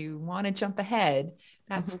if you want to jump ahead,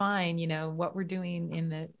 that's fine. You know, what we're doing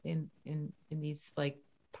in these like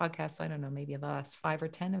podcasts, I don't know, maybe the last 5 or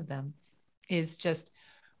 10 of them, is just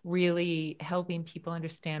really helping people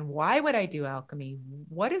understand, why would I do alchemy?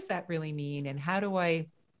 What does that really mean? And how do I,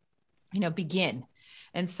 begin?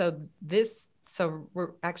 And so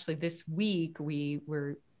we're actually, this week, we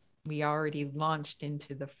already launched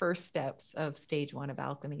into the first steps of stage 1 of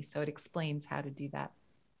alchemy. So it explains how to do that.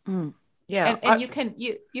 Yeah. And you can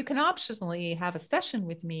optionally have a session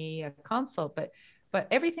with me, a consult, but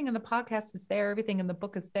everything in the podcast is there. Everything in the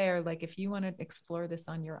book is there. Like, if you want to explore this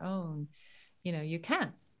on your own, you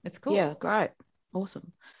can. It's cool. Yeah. Great.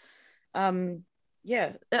 Awesome.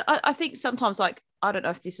 I think sometimes, like, I don't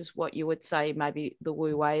know if this is what you would say maybe the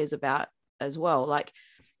Wu Wei is about as well. Like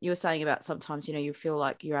you were saying about sometimes, you feel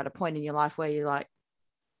like you're at a point in your life where you're like,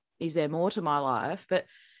 is there more to my life? But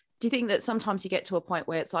do you think that sometimes you get to a point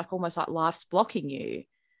where it's like almost like life's blocking you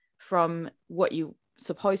from what you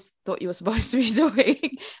thought you were supposed to be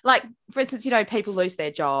doing? Like, for instance, people lose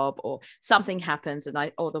their job or something happens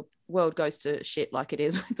or the world goes to shit, like it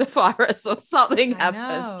is with the virus, or something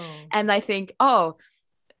happens, and they think, oh,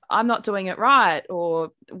 I'm not doing it right,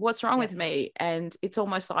 or what's wrong with me? And it's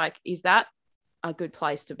almost like, is that a good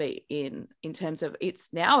place to be in terms of it's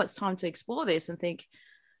time to explore this and think,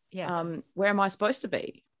 where am I supposed to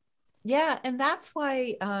be? Yeah. And that's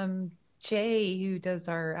why Jay, who does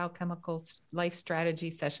our alchemical life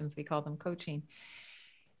strategy sessions, we call them coaching,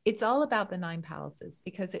 it's all about the 9 palaces.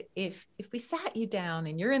 Because if we sat you down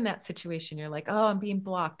and you're in that situation, you're like, oh, I'm being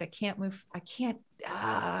blocked, I can't move, I can't,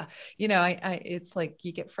 it's like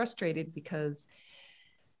you get frustrated because,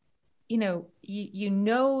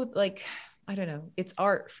 like, I don't know, it's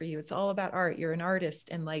art for you. It's all about art. You're an artist,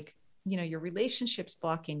 and like, your relationship's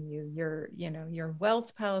blocking you, your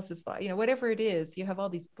wealth palace is, whatever it is, you have all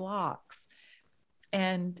these blocks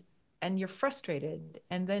and you're frustrated.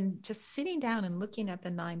 And then just sitting down and looking at the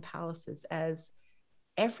 9 palaces as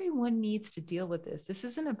everyone needs to deal with this. This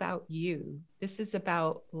isn't about you. This is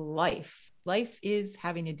about life. Life is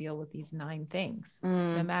having to deal with these 9 things,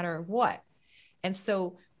 no matter what. And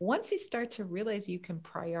so once you start to realize you can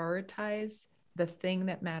prioritize the thing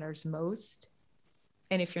that matters most,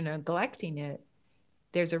 and if you're neglecting it,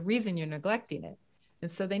 there's a reason you're neglecting it. And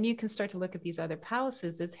so then you can start to look at these other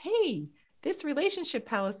palaces as, hey, this relationship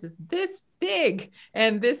palace is this big,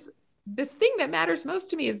 and this thing that matters most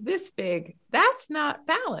to me is this big. That's not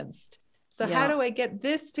balanced. So how do I get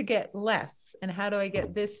this to get less? And how do I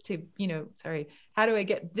get this to, how do I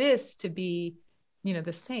get this to be,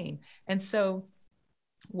 the same? And so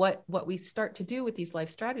what we start to do with these life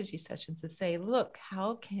strategy sessions is say, look,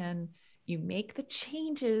 how can you make the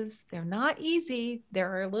changes? They're not easy.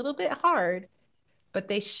 They're a little bit hard, but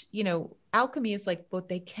alchemy is like, but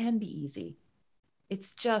they can be easy.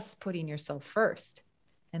 It's just putting yourself first.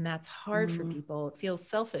 And that's hard for people. It feels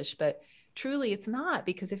selfish, but truly it's not,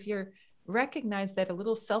 because if you're recognize that a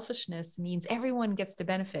little selfishness means everyone gets to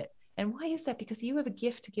benefit. And why is that? Because you have a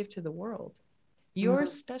gift to give to the world. Your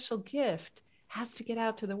special gift has to get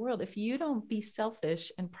out to the world. If you don't be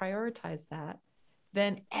selfish and prioritize that,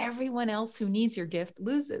 then everyone else who needs your gift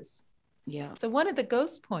loses. Yeah. So one of the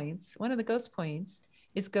ghost points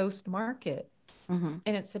is ghost market. And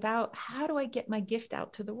it's about, how do I get my gift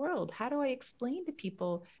out to the world? How do I explain to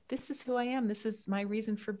people, this is who I am. This is my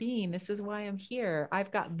reason for being. This is why I'm here.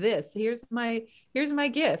 I've got this. Here's my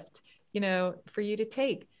gift, for you to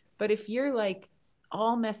take. But if you're like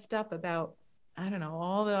all messed up about, I don't know,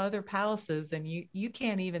 all the other palaces, and you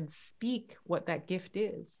can't even speak what that gift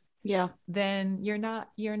is. Yeah. Then you're not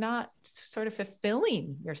sort of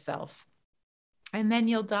fulfilling yourself. And then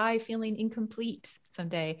you'll die feeling incomplete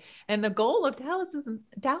someday. And the goal of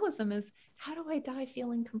Taoism is, how do I die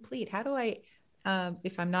feeling complete? How do I,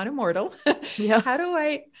 if I'm not immortal, how do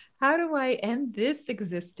I end this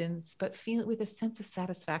existence, but feel it with a sense of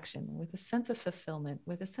satisfaction, with a sense of fulfillment,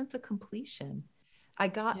 with a sense of completion? I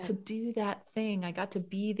got to do that thing. I got to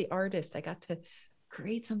be the artist. I got to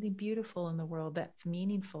create something beautiful in the world that's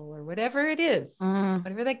meaningful, or whatever it is,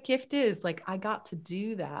 whatever that gift is. Like, I got to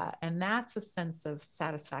do that. And that's a sense of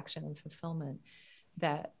satisfaction and fulfillment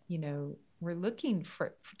that, we're looking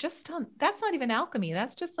for that's not even alchemy.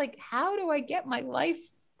 That's just like, how do I get my life,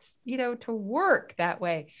 to work that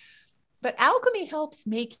way? But alchemy helps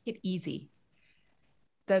make it easy.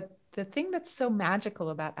 The thing that's so magical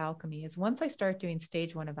about alchemy is, once I start doing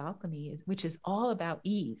stage 1 of alchemy, which is all about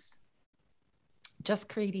ease, just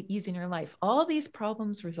creating ease in your life, all these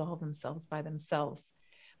problems resolve themselves by themselves.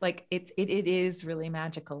 Like it is really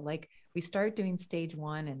magical. Like, we start doing stage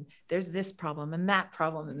 1 and there's this problem and that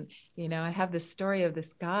problem. And, I have this story of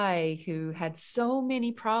this guy who had so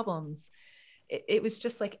many problems. It was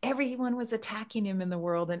just like everyone was attacking him in the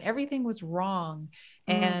world and everything was wrong.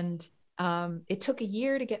 And it took a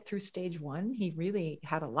year to get through stage 1. He really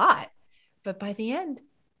had a lot, but by the end,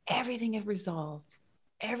 everything had resolved.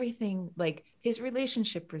 Everything, like his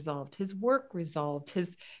relationship resolved, his work resolved,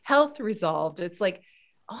 his health resolved. It's like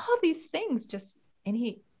all these things just, and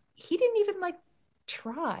he didn't even like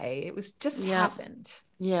try. It was just happened.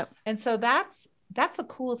 Yeah. And so that's a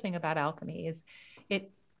cool thing about alchemy, is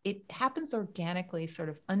it happens organically, sort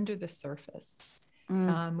of under the surface.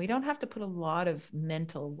 We don't have to put a lot of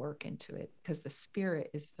mental work into it, because the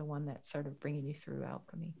spirit is the one that's sort of bringing you through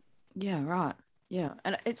alchemy. Yeah, right. Yeah.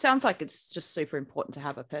 And it sounds like it's just super important to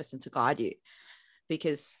have a person to guide you,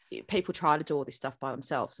 because people try to do all this stuff by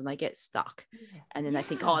themselves and they get stuck. And then they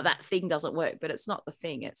think, oh, that thing doesn't work, but it's not the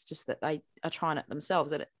thing. It's just that they are trying it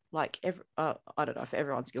themselves. And I don't know if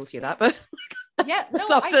everyone's guilty of that, but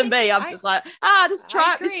it's up to me. I'm just like, just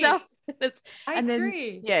try it yourself. I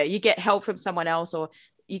agree. You get help from someone else, or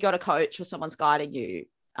you got a coach or someone's guiding you.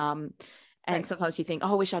 And sometimes you think,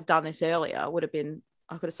 oh, I wish I'd done this earlier.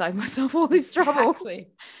 I could have saved myself all this trouble.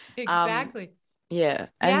 Exactly.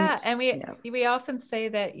 And we often say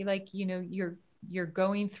that, like, you're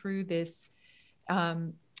going through this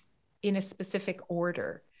in a specific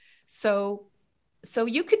order. So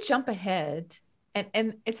you could jump ahead,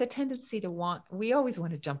 and it's a tendency we always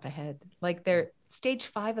want to jump ahead. Like, stage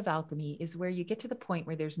 5 of alchemy is where you get to the point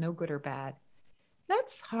where there's no good or bad.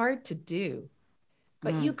 That's hard to do,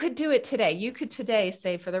 but you could do it today. You could today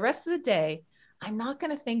say, for the rest of the day, I'm not going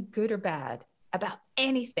to think good or bad about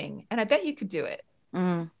anything. And I bet you could do it.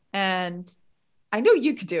 And I know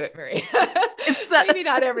you could do it, Marie. Maybe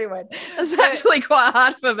not everyone. It's actually quite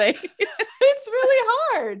hard for me. It's really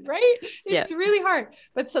hard, right? It's really hard.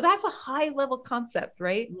 But so that's a high level concept,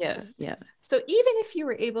 right? Yeah. Yeah. So even if you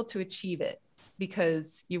were able to achieve it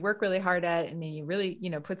because you work really hard at it and then you really,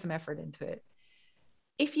 put some effort into it,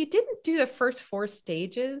 if you didn't do the first 4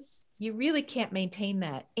 stages, you really can't maintain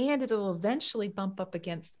that. And it'll eventually bump up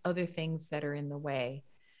against other things that are in the way,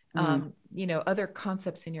 other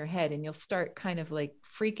concepts in your head, and you'll start kind of like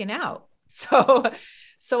freaking out. So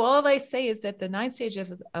all I say is that the 9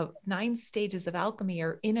 stages of alchemy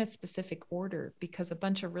are in a specific order, because a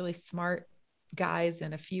bunch of really smart guys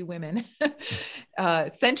and a few women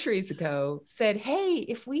centuries ago said, hey,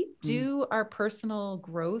 if we do our personal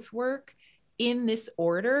growth work in this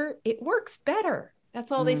order, it works better.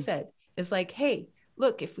 That's all they said. is like, hey,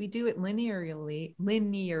 look, if we do it linearly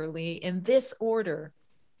in this order,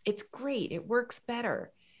 it's great. It works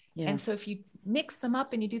better. Yeah. And so if you mix them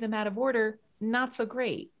up and you do them out of order, not so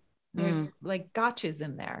great. There's like gotchas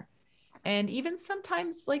in there. And even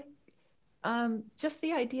sometimes like just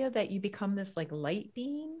the idea that you become this like light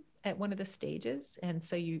beam at one of the stages. And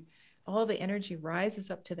so all the energy rises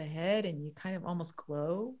up to the head and you kind of almost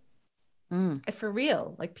glow. For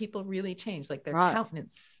real, like people really change, like their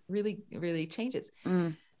countenance really, really changes.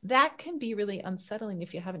 That can be really unsettling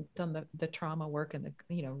if you haven't done the trauma work and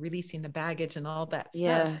the, releasing the baggage and all that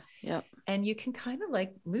stuff. Yeah. And you can kind of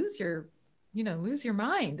like lose your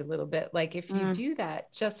mind a little bit. Like if you do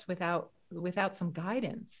that just without some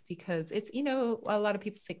guidance, because it's, a lot of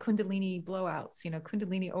people say Kundalini blowouts,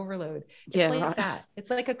 Kundalini overload. It's that. It's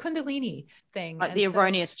like a Kundalini thing. Like the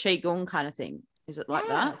erroneous Qigong kind of thing. Is it like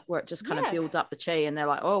that? Where it just kind of builds up the Qi and they're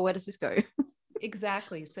like, oh, where does this go?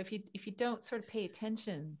 Exactly. So if you don't sort of pay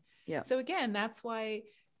attention. Yeah. So again, that's why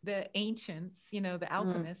the ancients, the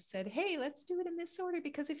alchemists said, hey, let's do it in this order,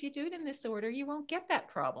 because if you do it in this order, you won't get that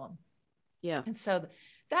problem. Yeah. And so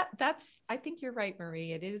that's, I think you're right,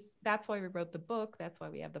 Marie. That's why we wrote the book. That's why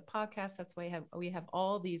we have the podcast. That's why we have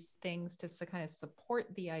all these things to kind of support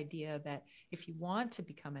the idea that if you want to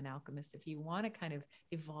become an alchemist, if you want to kind of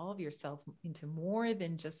evolve yourself into more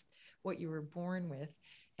than just what you were born with,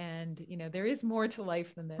 and, there is more to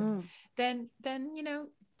life than this, then,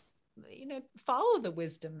 follow the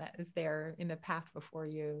wisdom that is there in the path before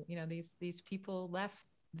you. These people left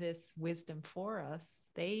this wisdom for us.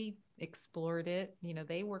 They explored it,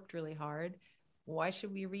 they worked really hard. Why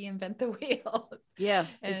should we reinvent the wheels? Yeah,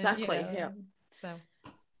 exactly. Yeah. So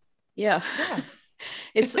yeah.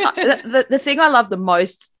 It's the thing I love the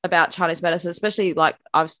most about Chinese medicine, especially like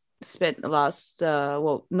I've spent the last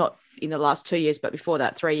not in the last 2 years, but before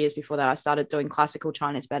that, 3 years before that, I started doing classical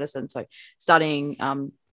Chinese medicine. So studying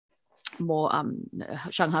more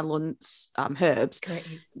Shanghai Lun's herbs. Great.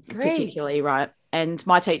 Particularly, right? And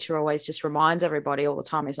my teacher always just reminds everybody all the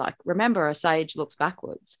time, he's like, remember, a sage looks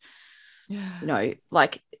backwards.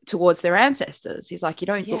 Like towards their ancestors. He's like, you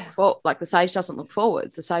don't look for, like the sage doesn't look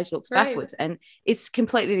forwards, the sage looks backwards. And it's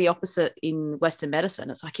completely the opposite in Western medicine.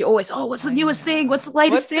 It's like, you always, what's the newest thing? What's the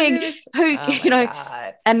latest thing?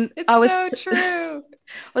 God. And it's so true.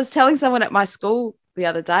 I was telling someone at my school the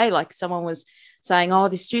other day, like someone was saying,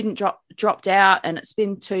 this student dropped out and it's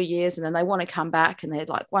been 2 years and then they want to come back and they're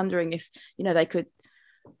like wondering if, they could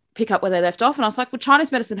pick up where they left off. And I was like, well,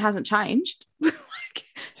 Chinese medicine hasn't changed.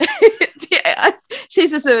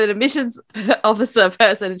 She's just an admissions officer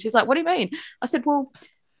person. And she's like, what do you mean? I said, well,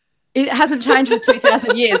 it hasn't changed for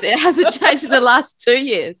 2,000 years. It hasn't changed in the last 2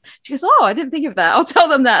 years. She goes, I didn't think of that. I'll tell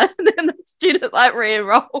them that. And then the student like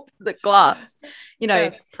re-enrolled the class.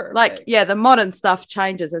 Like, the modern stuff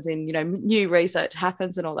changes as in, new research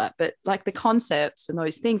happens and all that. But like the concepts and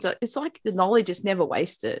those things, it's like the knowledge is never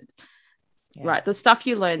wasted. Yeah. Right. The stuff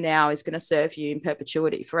you learn now is going to serve you in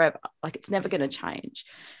perpetuity forever. Like it's never going to change.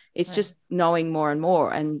 It's just knowing more and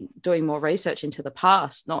more and doing more research into the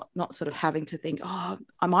past, not sort of having to think, I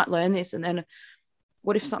might learn this. And then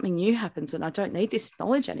what if something new happens and I don't need this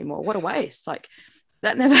knowledge anymore? What a waste. Like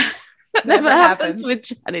that never happens with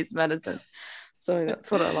Chinese medicine. So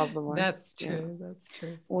that's what I love the most. That's true. Yeah. That's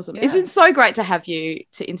true. Awesome. Yeah. It's been so great to have you,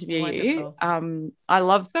 to interview you. I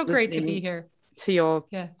love so great to be here. To your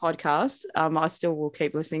podcast. I still will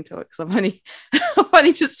keep listening to it because I've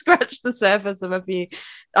only just scratched the surface of a few.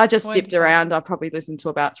 I just dipped around. I probably listened to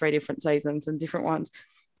about 3 different seasons and different ones.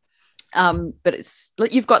 But it's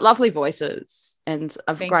you've got lovely voices and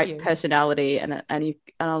a great personality and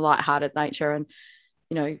a light-hearted nature,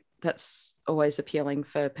 and that's always appealing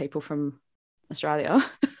for people from Australia.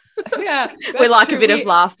 Yeah, we like true. A bit of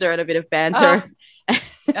laughter and a bit of banter.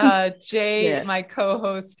 Jay, my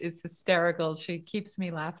co-host, is hysterical. She keeps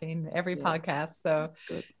me laughing every podcast. So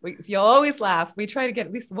you'll always laugh. We try to get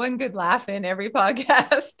at least one good laugh in every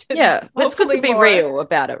podcast. Yeah, but it's good to be real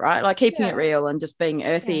about it, right? Like keeping it real and just being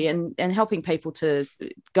earthy and helping people to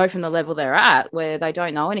go from the level they're at where they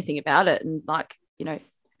don't know anything about it. And like,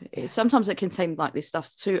 sometimes it can seem like this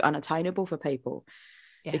stuff's too unattainable for people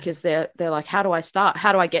because they're like, how do I start?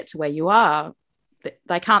 How do I get to where you are?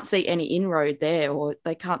 They can't see any inroad there, or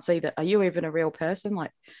they can't see that. Are you even a real person?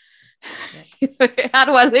 Like, how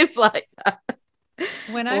do I live like that?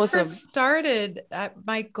 When I first started,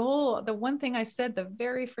 my goal, the one thing I said the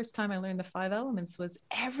very first time I learned the 5 elements was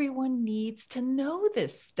everyone needs to know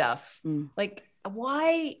this stuff. Like,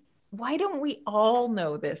 why don't we all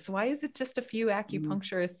know this? Why is it just a few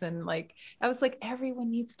acupuncturists? And like, I was like,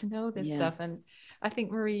 everyone needs to know this stuff. And I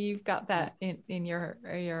think, Marie, you've got that in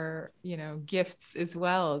your, you know, gifts as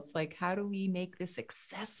well. It's like, how do we make this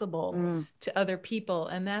accessible to other people?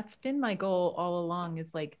 And that's been my goal all along,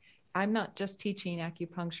 is like, I'm not just teaching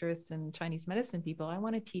acupuncturists and Chinese medicine people. I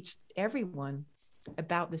want to teach everyone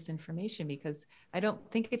about this information, because I don't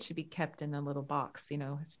think it should be kept in a little box, you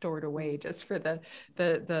know, stored away just for the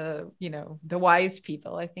you know, the wise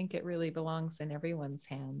people. I think it really belongs in everyone's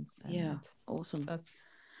hands. And yeah, awesome.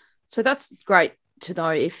 So that's great to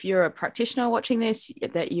know. If you're a practitioner watching this,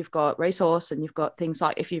 that you've got resource, and you've got things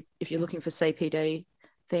like, if you're looking for CPD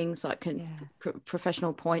things, like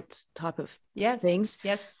professional points type of things.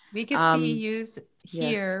 Yes, we give CEUs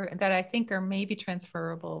here that I think are maybe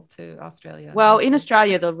transferable to Australia. Well, in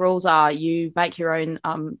Australia, the rules are you make your own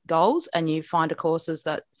goals, and you find courses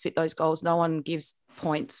that fit those goals. No one gives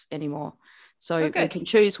points anymore. So we can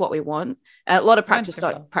choose what we want. A lot of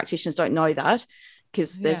practitioners don't know that,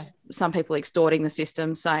 because there's some people extorting the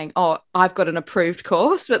system saying, oh, I've got an approved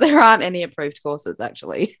course, but there aren't any approved courses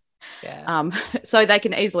actually. So they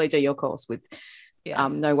can easily do your course with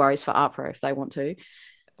no worries for ARPRA if they want to.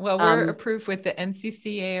 Well, we're approved with the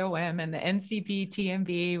NCCAOM and the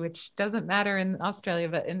NCB-TMB, which doesn't matter in Australia,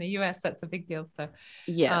 but in the US, that's a big deal. So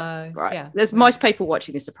there's most people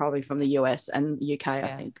watching this are probably from the US and UK,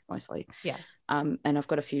 I think, mostly. And I've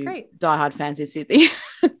got a few diehard fans in Sydney.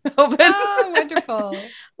 Oh, wonderful.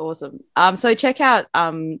 Awesome. So check out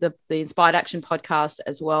the Inspired Action podcast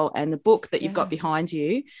as well, and the book that you've got behind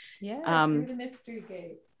you. Through the Mystery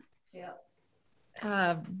Gate.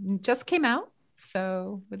 Just came out,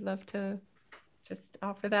 so we'd love to just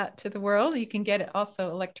offer that to the world. You can get it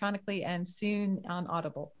also electronically and soon on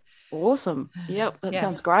Audible. Awesome. Yep, that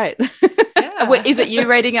sounds great. Is it you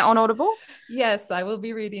reading it on Audible? Yes, I will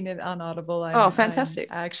be reading it on Audible.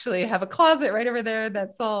 Fantastic. I actually have a closet right over there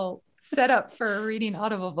that's all set up for reading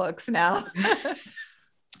Audible books now.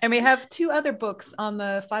 And we have 2 other books on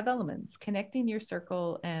the 5 elements, Connecting Your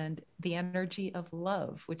Circle and The Energy of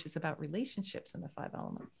Love, which is about relationships in the 5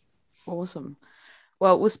 elements. Awesome.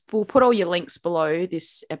 Well, we'll put all your links below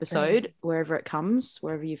this episode, wherever it comes,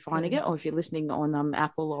 wherever you're finding it, or if you're listening on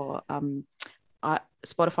Apple or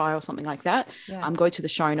Spotify or something like that, go to the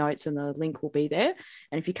show notes and the link will be there.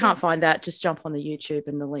 And if you can't find that, just jump on the YouTube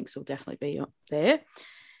and the links will definitely be there.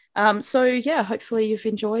 Hopefully you've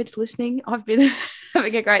enjoyed listening. I've been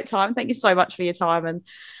having a great time. Thank you so much for your time,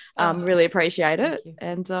 and really appreciate it.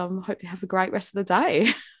 And hope you have a great rest of the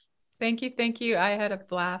day. Thank you. I had a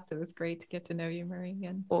blast. It was great to get to know you, Marie.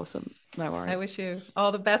 And awesome. No worries. I wish you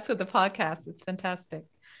all the best with the podcast. It's fantastic.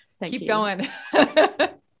 Thank you. Keep going.